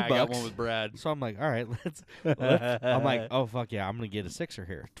 They're I $2. got one with Brad. So I'm like, all right, let's I'm like, oh fuck yeah, I'm gonna get a sixer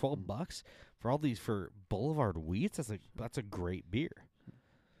here. $12 for all these for Boulevard Wheats. That's a great beer.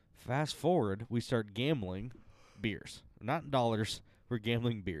 Fast forward, we start gambling beers, not dollars. We're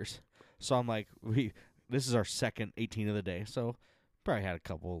gambling beers. So I'm like, this is our second 18 of the day. So probably had a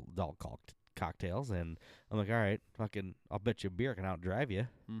couple adult cocktails, and I'm like, all right, fucking, I'll bet you a beer can outdrive you.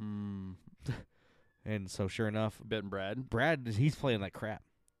 And so sure enough, Betting Brad. He's playing like crap.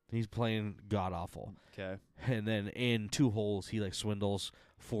 He's playing god awful. Okay. And then in 2 holes, he like swindles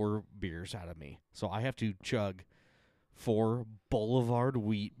 4 beers out of me. So I have to chug 4 Boulevard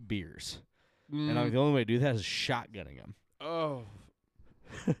wheat beers. And the only way to do that is shotgunning them. Oh.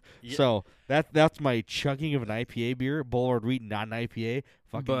 Yeah. So that's my chugging of an IPA beer. Boulevard wheat, not an IPA.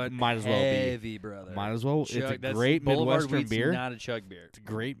 Fucking But might as well be. heavy, brother. Might as well. Chug, It's a great Boulevard Midwestern Wheat's beer. Not a chug beer. It's a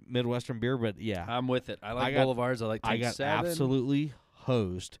great Midwestern beer, but yeah. I'm with it. I like got- Boulevards. I like I Take got 7. absolutely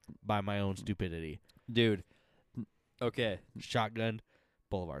hosed by my own stupidity. Dude. Okay. Shotgun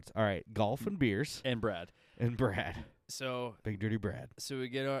Boulevards. All right, golf and beers And Brad. and Brad. So Big Dirty Brad. we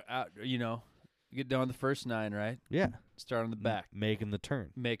get out, we get down the first 9, right? Yeah. Start on the back. Making the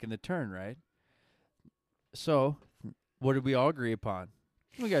turn. Making the turn, right? So, what did we all agree upon?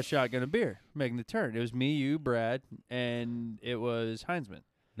 We got shotgun and beer, making the turn. It was me, you, Brad, and it was Heinzman.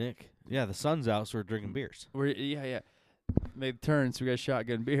 Nick. Yeah, the sun's out, so we're drinking beers. Yeah. Made the turn, so we got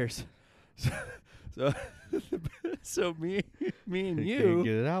shotgun beers. So me and Can't you,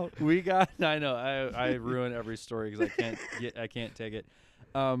 get it out. we got. I know I ruin every story because I can't take it.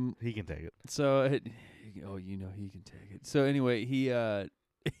 He can take it. So, he can take it. So anyway, he I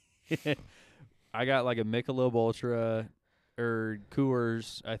got like a Michelob Ultra or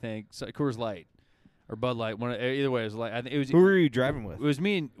Coors, I think, Coors Light or Bud Light. Either way, it was like I think it was. Who were you driving with? It was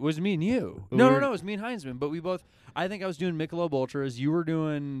me and you. Who No, were- it was me and Heinzman. But we both. I think I was doing Michelob Ultras. You were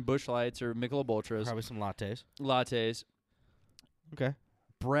doing Busch Lights or Michelob Ultras. Probably some lattes. Lattes. Okay.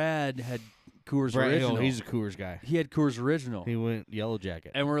 Brad had Coors Brad, Original. he's a Coors guy. He had Coors Original. He went Yellow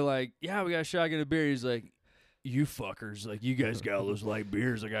Jacket. And we're like, yeah, we got a shotgun of beer. He's like, you fuckers, like, you guys got all those light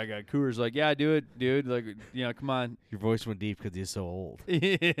beers. Like, I got Coors. Like, yeah, do it, dude. Like, come on. Your voice went deep because he's so old.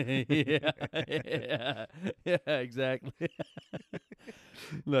 yeah, exactly.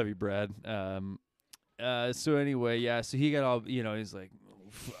 Love you, Brad. So anyway, yeah, so he got all, he's like,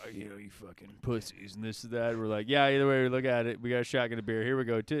 fuck, you fucking pussies and this and that. We're like, yeah, either way we look at it, we got a shotgun of beer. Here we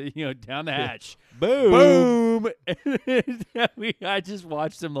go, down the hatch. Boom. Boom. I just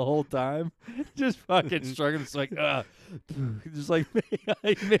watched him the whole time, just fucking struggling. It's like, just like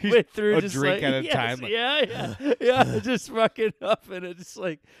midway through, a just drink like, at a yes, time, like, yeah, just fucking up, and it's just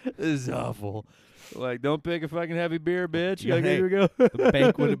like, this is awful. Like, don't pick a fucking heavy beer, bitch. Yeah, Like, hey, here we go. The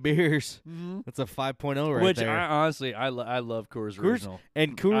banquet of beers. Mhm. That's a 5.0 right Which there. I honestly, I love Coors Original.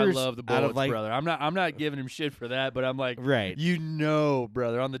 And Coors, I love the out of bullets, brother. I'm not giving him shit for that, but I'm like, right.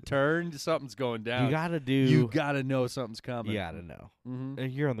 brother, on the turn, something's going down. You gotta do. You gotta know something's coming. You gotta know. Mm-hmm.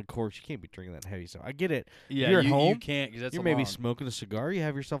 And you're on the course. You can't be drinking that heavy stuff. I get it. Yeah, You're at you home. can't because that's You're a maybe long. smoking a cigar. You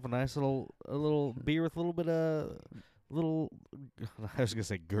have yourself a nice little beer with a little bit of I was gonna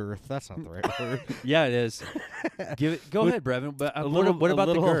say girth. That's not the right word. Yeah, it is. Go ahead, Brevin. But what a about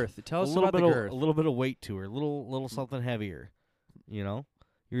little- the girth? Tell us about the girth. A little bit of weight to her. A little something heavier.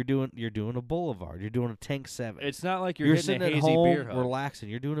 You're doing a boulevard. You're doing a tank 7. It's not like you're hitting sitting a at hazy home beer hug. relaxing.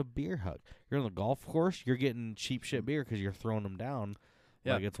 You're doing a beer hug. You're on the golf course. You're getting cheap shit beer because you're throwing them down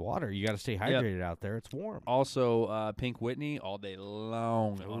Yeah. like it's water. You got to stay hydrated out there. It's warm. Also, Pink Whitney all day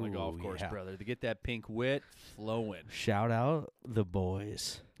long on a Ooh, golf course, yeah. brother. To get that pink wit flowing. Shout out the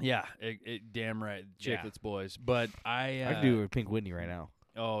boys. Yeah, damn right, Chicklets boys. But I I can do a Pink Whitney right now.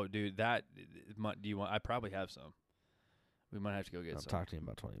 Oh, dude, do you want? I probably have some. We might have to go get I'll some. talk to you in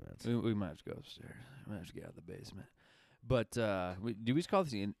about 20 minutes. We might have to go upstairs. We might have to get out of the basement. But do we call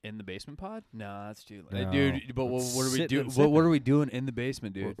this in the basement pod? No, that's too late, No. dude. But what are we Sitting doing? and What sipping. are we doing in the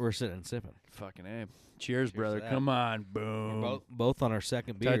basement, dude? We're sitting and sipping. Fucking A. Cheers, to brother. that. Come on, We're boom. both on our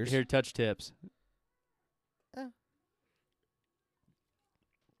second beers. Here, touch tips.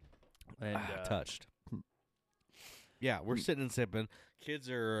 And Touched. Yeah, we're sitting and sipping. Kids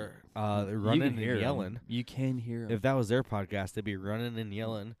are You running can and hear 'em. yelling. You can hear 'em. If that was their podcast, they'd be running and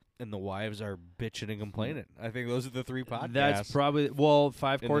yelling, and the wives are bitching and complaining. I think those are the 3 podcasts. That's probably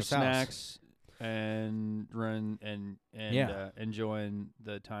 5-course this house. snacks and run and enjoying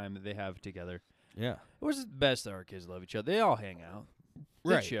the time that they have together. Yeah. Which is the best that our kids love each other. They all hang out.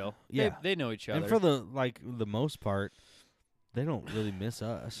 They Right. chill. Yeah. They know each other. And for the most part, they don't really miss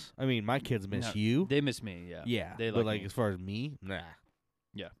us. I mean, my kids miss No, you. They miss me, yeah. Yeah. They but like me. as far as me, nah.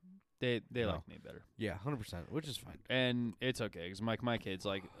 They No. like me better. Yeah, 100%, which is fine. And it's okay because my kids,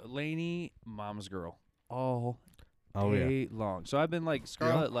 like, Lainey, mom's girl, all Oh, yeah. day long. So I've been like,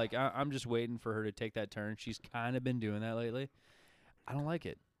 Scarlett, like, I'm just waiting for her to take that turn. She's kind of been doing that lately. I don't like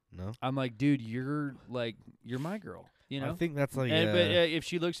it. No? I'm like, dude, you're my girl, you know? I think that's like... And, but if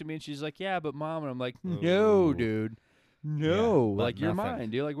she looks at me and she's like, yeah, but mom, and I'm like, Ooh. no, dude. No. Yeah, like, you're nothing. mine,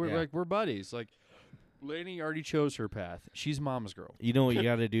 dude. Like, Yeah. we're buddies. Like, Lainey already chose her path. She's mom's girl. You know what you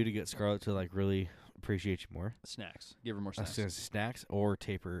got to do to get Scarlett to, like, really appreciate you more? Snacks. Give her more I was snacks. gonna say snacks or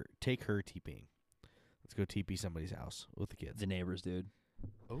take her TPing. Let's go TP somebody's house with the kids. The neighbors, dude.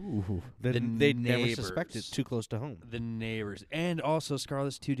 Ooh. The Then they'd never suspect neighbors. it's too close to home. The neighbors. And also,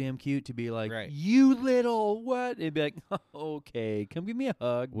 Scarlett's too damn cute to be like, Right. you little what? It'd be like, okay, come give me a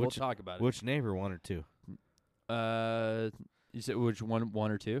hug. We'll talk about it. Which neighbor, 1 or 2? You said which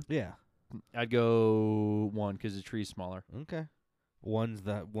one or two? Yeah. I'd go 1 because the tree's smaller. Okay. One's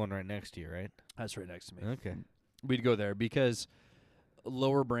the one right next to you, right? That's right next to me. Okay. We'd go there because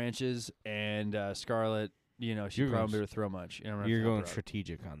lower branches and Scarlett, you know, she'd You're probably going would throw much. You know, You're going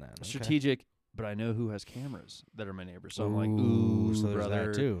strategic on that. Okay. strategic, but I know who has cameras that are my neighbors. So I'm like, Ooh, ooh, so there's brother.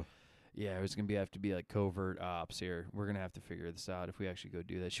 that too. Yeah, it's gonna have to be like covert ops here. We're gonna have to figure this out if we actually go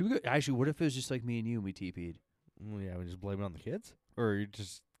do that. Should we go? Actually, what if it was just like me and you and we TP'd? Well, yeah, we just blame it on the kids, or you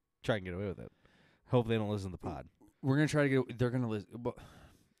just try and get away with it. Hope they don't listen to the pod. We're gonna try to get. They're gonna listen. But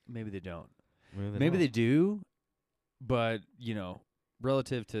maybe they don't. Maybe don't. they do, but you know,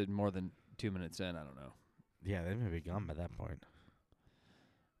 relative to more than 2 minutes in, I don't know. Yeah, they may be gone by that point.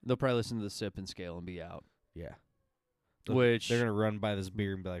 They'll probably listen to the sip and scale and be out. Yeah. Which they're gonna run by this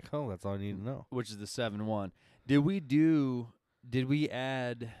beer and be like, "Oh, that's all I need to know." Which is the 7-1. Did we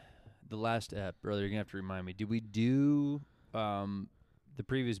add the last ep, brother? You're gonna have to remind me. Did we do the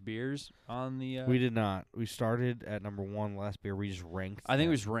previous beers on the? We did not. We started at number 1 last beer. We just ranked. I think it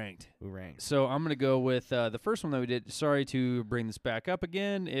them. was ranked. We ranked. So I'm gonna go with the first one that we did. Sorry to bring this back up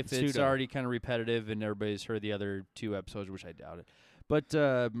again. If it's Pseudo. already kind of repetitive and everybody's heard the other 2 episodes, which I doubt it. But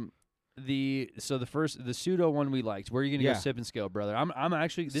the pseudo one we liked. Where are you gonna Yeah. go sip and scale, brother? I'm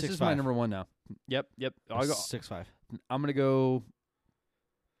actually this is 6.5. my number 1 now. Yep. I'll go. 6.5. I'm gonna go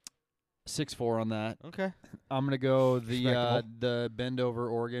 6.4 on that. Okay. I'm gonna go Respectable. the bend over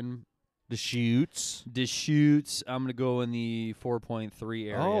Oregon The shoots. Deschutes. I'm gonna go in the 4.3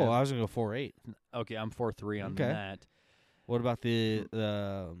 area. Oh, I was gonna go 4.8. Okay, I'm 4.3 on Okay. that. What about the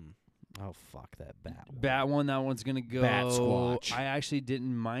oh fuck that bat one. Bat one, that one's gonna go. Bat Squatch. I actually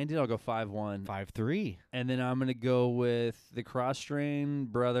didn't mind it. I'll go 5.1, 5.3. and then I'm gonna go with the cross strain,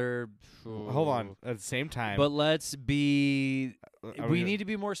 brother. Hold on. At the same time, But let's be. are We gonna- need to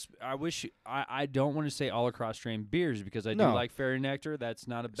be more. I wish. I don't want to say all across strain beers because I do No. like Fairy Nectar. That's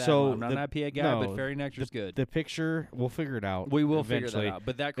not a bad So one. I'm not the- an IPA guy, no, but Fairy Nectar's good. The picture, we'll figure it out. We will eventually. figure that out.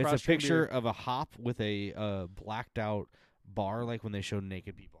 But that cross It's a strain picture beer, of a hop with a blacked out bar, like when they show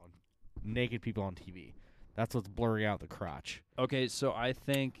naked people on TV. That's what's blurring out the crotch. Okay, so I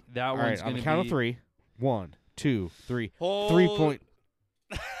think that All one's right, on going the to count be of 3. 1, 2, 3. Hold- 3 point.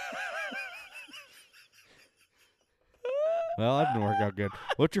 Well, that didn't work out good.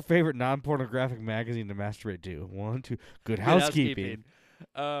 What's your favorite non-pornographic magazine to masturbate to? 1, 2. Good housekeeping.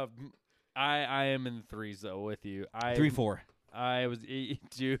 I am in the 3s though with you. 3, 4. I was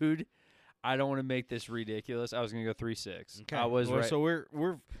dude. I don't want to make this ridiculous. I was gonna go 3.6. Okay. I was Well, right. So we're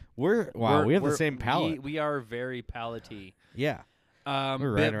wow. We have the same palate. We are very palate-y. Yeah. We're But,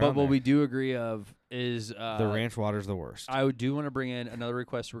 right around but what there. we do agree of is The ranch water's the worst. I do want to bring in another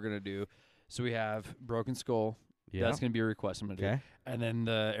request we're gonna do. So we have Broken Skull. Yeah. That's gonna be a request I'm gonna do. Okay. And then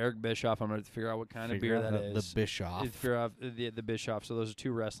the Eric Bischoff. I'm gonna figure out what kind Figure of beer out that is. The Bischoff. Figure out the Bischoff. So those are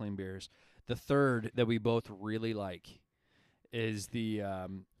 2 wrestling beers. The third that we both really like is the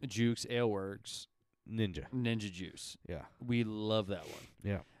Jukes Aleworks Ninja Juice. Yeah. We love that one.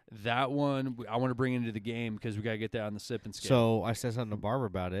 Yeah. That one I want to bring into the game because we got to get that on the sip and scale. So I said something to Barbara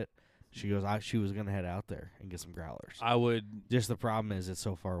about it. She goes, she was going to head out there and get some growlers. I would. Just the problem is it's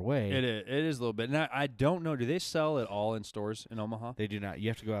so far away. It is a little bit. And I don't know. Do they sell it all in stores in Omaha? They do not. You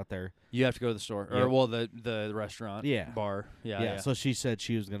have to go out there. You have to go to the store. Yep. Or, well, the restaurant. Yeah. Bar. Yeah. So she said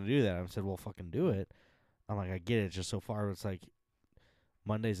she was going to do that. I said, well, fucking do it. I'm like, I get it. Just so far, it's like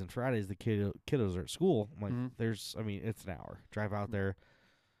Mondays and Fridays, the kiddos are at school. I'm like, it's an hour. Drive out there,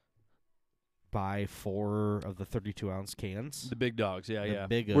 buy 4 of the 32-ounce cans. The big dogs, yeah.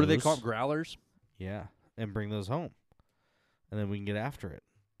 Big What do they call them? Growlers? Yeah, and bring those home. And then we can get after it.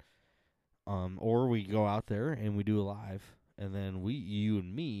 Or we go out there and we do a live, and then you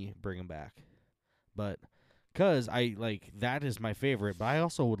and me bring them back. But because that is my favorite, but I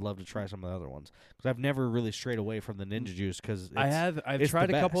also would love to try some of the other ones because I've never really strayed away from the Ninja Juice because I've tried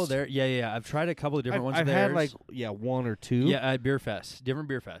a couple of their I've tried a couple of different ones. I've of theirs. had 1 or 2. Yeah, at Beer Fest, different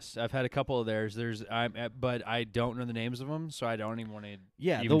Beer Fest. I've had a couple of theirs. But I don't know the names of them, so I don't even want to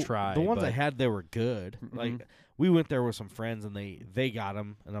even try. The ones I had, they were good. Like we went there with some friends and they got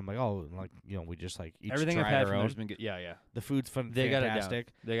them, and I'm like, oh, we just each everything I've tried had our from own. there's been good. Yeah. The food's They fantastic.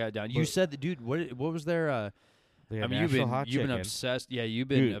 They got it down. You said, dude, what was their? You've been obsessed. Yeah, you've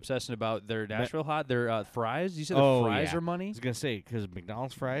been obsessing about their Nashville hot, their fries. You said the fries are money. I was gonna say because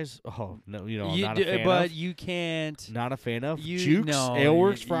McDonald's fries. Oh no, I'm not a a fan but of. you can't. Not a fan of Jukes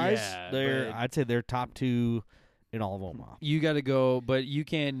Aleworks fries. Yeah, I'd say they're top 2 in all of Omaha. You got to go, but you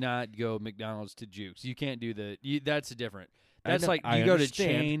cannot go McDonald's to Jukes. You can't do that's different. That's like you go to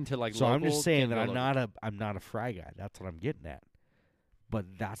chain to So local, I'm just saying that I'm I'm not a fry guy. That's what I'm getting at. But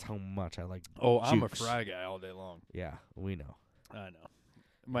that's how much I like. Oh, Jukes. I'm a fry guy all day long. Yeah, we know. I know.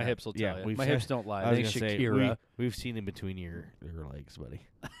 My hips will tell you. My said, hips don't lie. I was They gonna say, Shakira. we've seen in between your legs, buddy.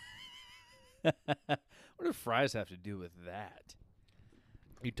 What do fries have to do with that?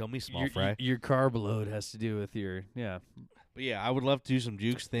 You told me small fry. Your carb load has to do with your But yeah, I would love to do some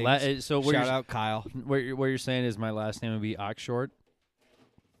Jukes things. So shout out Kyle. What you're saying is my last name would be Oxshort?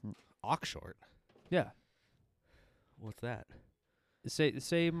 Oxshort? Yeah. What's that?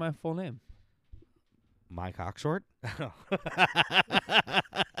 Say my full name. Mike Oxshort?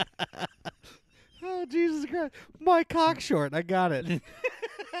 Oh, Jesus Christ. Mike Oxshort. I got it.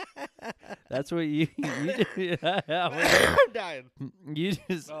 That's what you do. I'm dying. You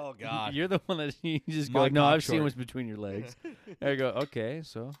just. Oh, God. You're the one that you just Mike go, no, I've Oxshort. seen what's between your legs. I go, okay,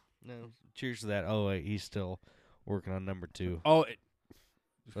 so. No, cheers to that. Oh, wait, he's still working on number 2. Oh,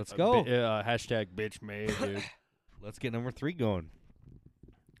 let's go. Hashtag bitch made, dude. Let's get number 3 going.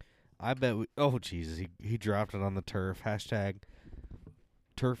 I bet we... Oh, Jesus. He dropped it on the turf. Hashtag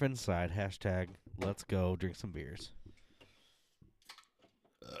turf inside. Hashtag let's go drink some beers.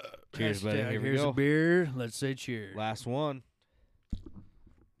 Cheers, buddy. Here we Here's go. a beer. Let's say cheers. Last one.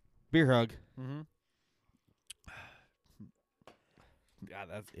 Beer hug. Mm-hmm. Yeah,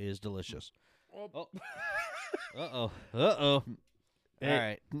 that is delicious. Oh. Uh-oh. Uh-oh. Hey, All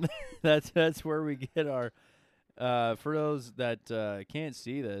right. That's where we get our... for those that can't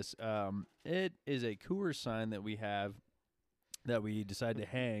see this, it is a Coors sign that we have that we decided to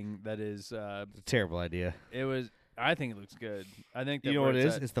hang. That is, It's a terrible idea. I think it looks good. I think that You know what it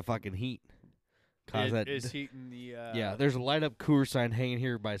is? at, It's the fucking heat. is heating the. Yeah, there's a light up Coors sign hanging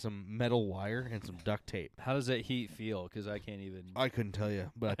here by some metal wire and some duct tape. How does that heat feel? Because I can't even. I couldn't tell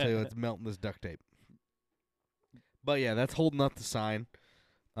you, but I tell you it's melting this duct tape. But yeah, that's holding up the sign.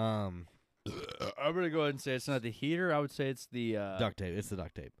 I'm gonna go ahead and say it's not the heater. I would say it's the duct tape. It's the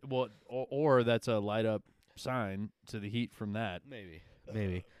duct tape. Well, or that's a light up sign to the heat from that. Maybe.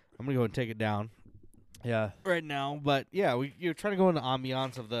 I'm gonna go and take it down. Yeah. Right now, but yeah, you're trying to go into the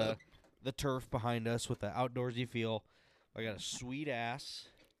ambiance of the turf behind us with the outdoorsy feel. I got a sweet ass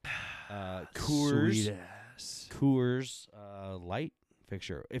Coors light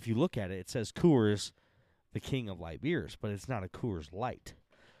fixture. If you look at it, it says Coors, the king of light beers, but it's not a Coors Light.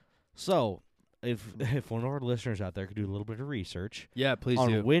 So, if one of our listeners out there could do a little bit of research, yeah, please on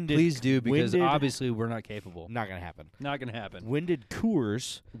do. Please do, because obviously we're not capable. Not gonna happen. Not gonna happen. When did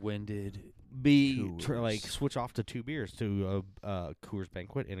Coors switch off to 2 beers, to a Coors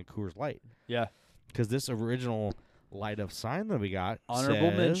Banquet and a Coors Light? Yeah, because this original light up sign that we got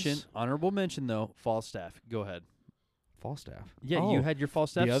honorable mention though, Falstaff. Go ahead. Falstaff. Yeah, you had your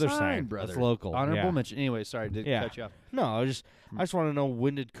Falstaff the other sign, sign, brother. That's local. Honorable mention. Anyway, sorry to cut you off. No, I just want to know,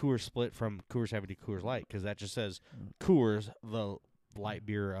 when did Coors split from Coors Heavy to Coors Light? Because that just says Coors, the light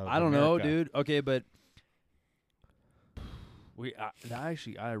beer of I don't know, America. dude. Okay, but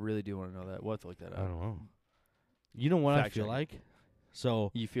I really do want to know that. We'll have to look that up. I don't know. You know what Fact I feel check. like?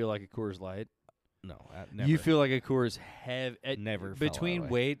 So You feel like a Coors Light? no, never. You feel like a Coors heavy? Never felt Between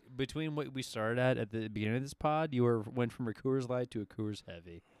that way. between what we started at the beginning of this pod, you went from a Coors Light to a Coors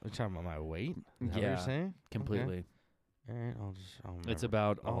Heavy. You're talking about my weight? Is that what Yeah, you're saying? completely. Okay. All right, I'll remember. It's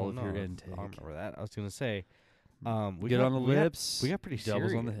about all of your no, intake. I'll remember that. I was gonna say, we Get got, on the we got- lips. we got pretty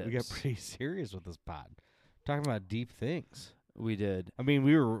doubles serious. on the hips. We got pretty serious with this pod. Talking about deep things. We did. I mean,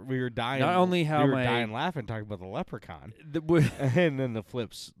 we were dying. Not only how we were my- dying laughing talking about the leprechaun, The, and then the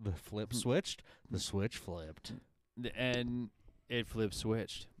flip switched. The switch flipped, and it flip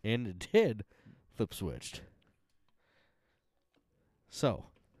switched. and it did flip switched. So,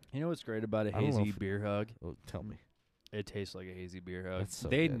 You know what's great about a I don't know hazy if- beer hug? oh, tell me. It tastes like a hazy beer hug. That's so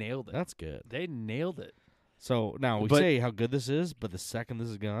They good. nailed it. That's good. They nailed it. So now we But- say how good this is, but the second this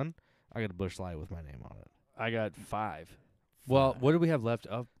is gone, I got a Bush Light with my name on it. I got 5. Well, 5. what do we have left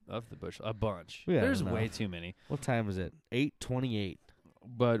of the bush? A bunch. We got There's enough. way too many. What time is it? 8:28.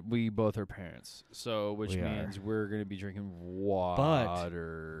 But we both are parents, so which We means are. we're going to be drinking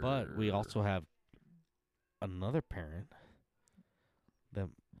water. But we also have another parent that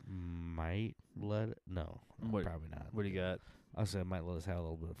might no, What- probably not. What do you got? I said might let us have a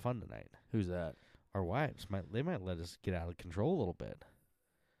little bit of fun tonight. Who's that? Our wives might let us get out of control a little bit.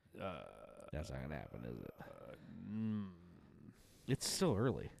 Uh, That's not gonna happen, is it? mm, It's still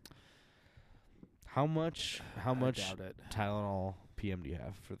early. How much I doubt it. Tylenol PM do you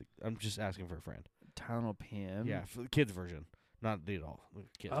have for the? I'm just asking for a friend. Tylenol PM. Yeah, for the kids version, not the adult.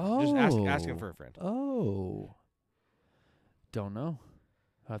 Kids. Oh. Just asking for a friend. Oh. Don't know.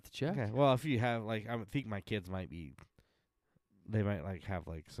 I'll have to check. Okay. Well, if you have like, I think my kids might be. They might like have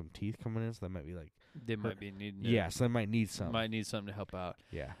like some teeth coming in, so they might be like. They might be needing. Yeah, so they might need some. Might need something to help out.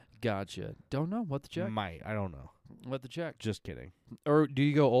 Yeah. Gotcha. Don't know. What to check? Might. I don't know. What to check? Just kidding. Or do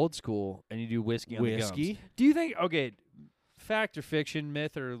you go old school and you do whiskey on the gums? Whiskey. Do you think, okay, fact or fiction,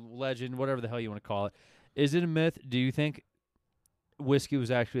 myth or legend, whatever the hell you want to call it, is it a myth? Do you think whiskey was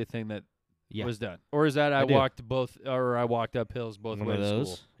actually a thing that Yeah. was done? Or is that I do. walked up hills both One ways of to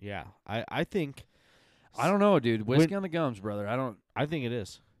those. school? Yeah. I think. I don't know, dude. Whiskey When- on the gums, brother. I think it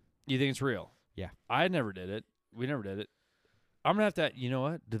is. You think it's real? Yeah. I never did it. We never did it. I'm going to have to, you know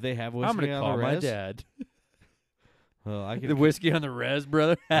what? Did they have whiskey I'm going to on call the my res? dad. Well, I The could. whiskey on the res,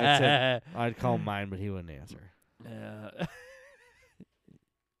 brother. That's I'd call mine, but he wouldn't answer. Yeah.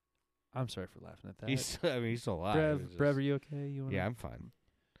 I'm sorry for laughing at that. He's still alive. Brev, It's Brev, just- are you okay? You wanna... Yeah, I'm fine.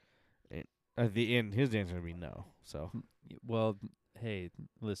 At the end, his answer would be no. So, Well, hey,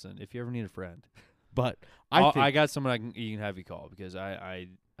 listen. If you ever need a friend, but I think I got someone you can have you call because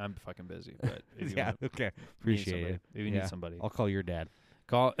I'm fucking busy. But if you yeah, want, okay, need appreciate somebody, it. If you Yeah. need somebody, I'll call your dad.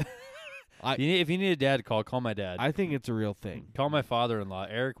 call. I- if you need a dad to call my dad. I think it's a real thing. Call my father-in-law.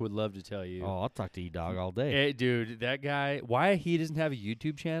 Eric would love to tell you. Oh, I'll talk to E-Dog all day. Hey, dude, that guy. Why he doesn't have a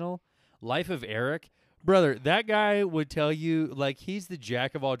YouTube channel? Life of Eric, brother. That guy would tell you like he's the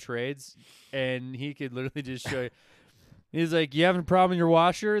jack of all trades, and he could literally just show you. He's like, you having a problem in your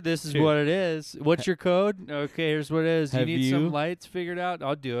washer? This is Dude. what it is. What's your code? Okay, here's what it is. You Have need you- some lights figured out?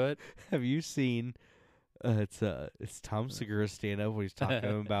 I'll do it. Have you seen? It's Tom Segura stand up when he's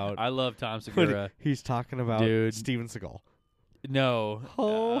talking about. I love Tom when Segura. he's talking about Dude. Steven Seagal. No,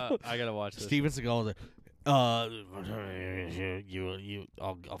 Oh. I gotta watch this. Steven Seagal is like, I'll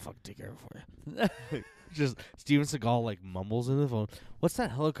fucking take care of it for you. Just Steven Seagal like mumbles in the phone. What's that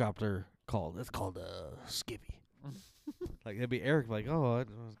helicopter called? It's called Skippy. Like it'd be Eric like, oh,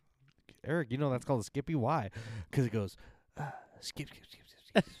 Eric, you know that's called a Skippy. Why? Because it goes skip.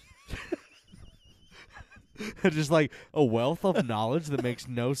 Just like a wealth of knowledge that makes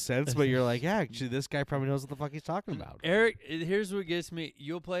no sense, but you're like, yeah, actually, this guy probably knows what the fuck he's talking about. Eric, here's what gets me.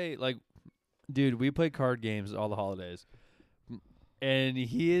 You'll play like, dude. We play card games all the holidays, and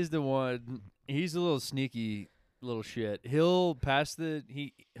he is the one. He's a little sneaky little shit. He'll pass the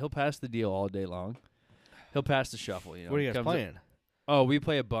deal all day long. He'll pass the shuffle. You know. What are you guys Comes playing? Oh, we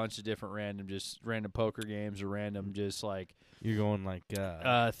play a bunch of different random poker games or random just like You're going like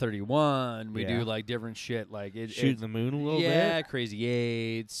 31. We Yeah. do like different shit like shooting the moon a little yeah, bit. crazy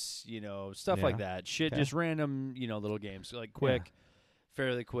eights, stuff Yeah. like that. Shit, Okay. just random, little games, like quick,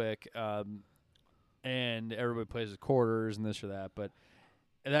 fairly quick. And everybody plays with quarters and this or that. But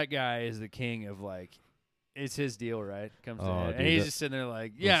that guy is the king of like, it's his deal, right? Comes to Oh, and dude, he's that- just sitting there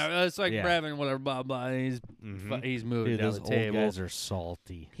like, yeah, it's like yeah. Brevin, whatever, blah blah. And Mhm. he's moving Dude, down those the old table. guys are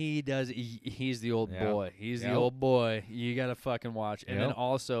salty. He does. He's the old Yeah. boy. He's the Yep. old boy. You gotta fucking watch. And then Yep.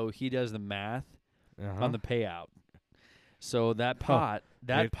 also he does the math Uh-huh. on the payout. So that pot,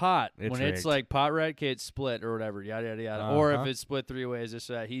 it's when it's rigged. like pot red, okay, it's split or whatever, yada yada yada. Or if Uh-huh. it's split 3 ways, this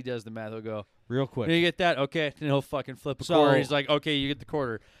or that, he does the math. He'll go, Real quick. you get that? Okay. And he'll fucking flip a So- quarter. He's like, okay, you get the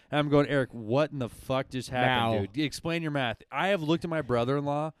quarter. And I'm going, Eric, what in the fuck just happened, Now- dude? Explain your math. I have looked at my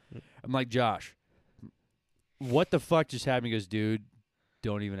brother-in-law. I'm like, Josh, what the fuck just happened? He goes, dude,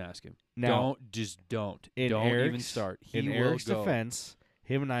 don't even ask him. Now, Don't in even Eric's- start. He in will Eric's go. defense,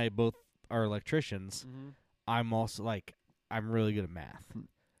 him and I both are electricians. Mhm. I'm also like, I'm really good at math.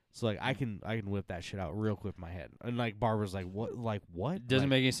 So like I can whip that shit out real quick in my head. And like Barbara's like, what? Like what? Doesn't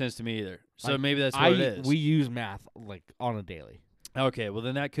Like, make any sense to me either. So like, maybe that's what it is. We use math like on a daily. Okay, well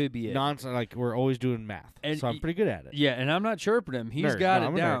then that could be it. Like we're always doing math, And so I'm pretty good at it. Yeah, and I'm not chirping him. He's Nerd. got No, it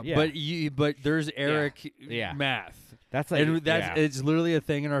I'm a down. nerd, yeah. But there's Eric Yeah. math. That's like And it's literally a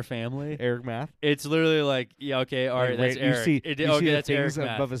thing in our family. Eric math. It's literally like, yeah, okay, all right, that's Eric. You see the that's Eric things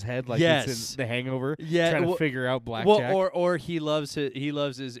math. above his head, like Yes. it's in The Hangover. Yeah, trying well- to figure out blackjack. Well, or he loves his.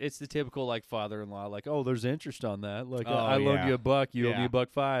 It's the typical like father-in-law, like, oh, there's interest on that. Like, Oh, I loaned yeah. you $1, you owe me Yeah.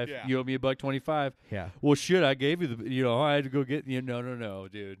 $1.05, Yeah. you owe me $1.25. yeah, Well, shit, I gave you the, I had to go get you. No,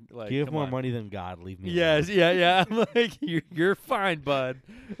 dude. Like, give come more on. money than God. Leave me. Yes, yeah. I'm like, you're fine, bud.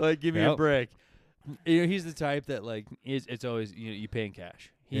 Like, give me a Yep. break. He's the type that like it's always you pay in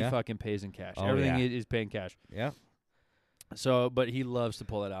cash. He Yeah. fucking pays in cash. Oh, Everything yeah. is paying cash. Yeah. So, but he loves to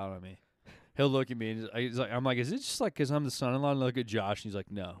pull it out on me. He'll look at me and he's like, I'm like, is it just like because I'm the son-in-law? And look at Josh, and he's like,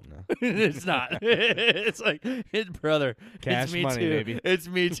 no. It's not. It's like, brother, Cash it's me money, too. baby. It's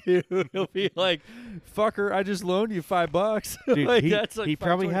me too. He'll be like, fucker, I just loaned you $5. Dude, like, he, that's like he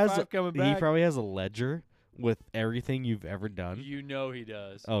probably has $5.25 coming back. he probably has a ledger with everything you've ever done. You know he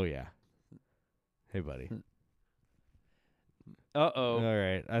does. Oh yeah. Hey buddy. Uh-oh. All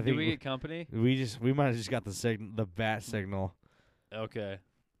right. I Did think we get company? we might have just got the bat signal. Okay. that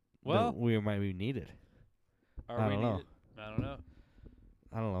Well, we might be needed. are I we don't know. needed? I don't know.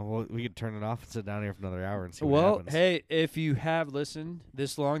 I don't know. Well, we could turn it off and sit down here for another hour and see what Well, happens. hey, if you have listened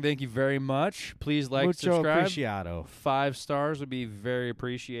this long, thank you very much. Please like, Mucho subscribe. appreciado. 5 stars would be very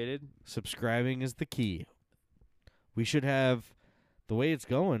appreciated. Subscribing is the key. We should have the way it's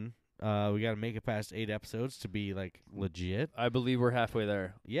going. We got to make it past 8 episodes to be like legit. I believe we're halfway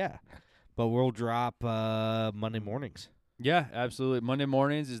there. Yeah, but we'll drop Monday mornings. Yeah, absolutely. Monday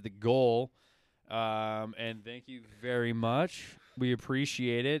mornings is the goal. And thank you very much. We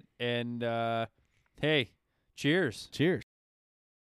appreciate it. And hey, cheers. Cheers.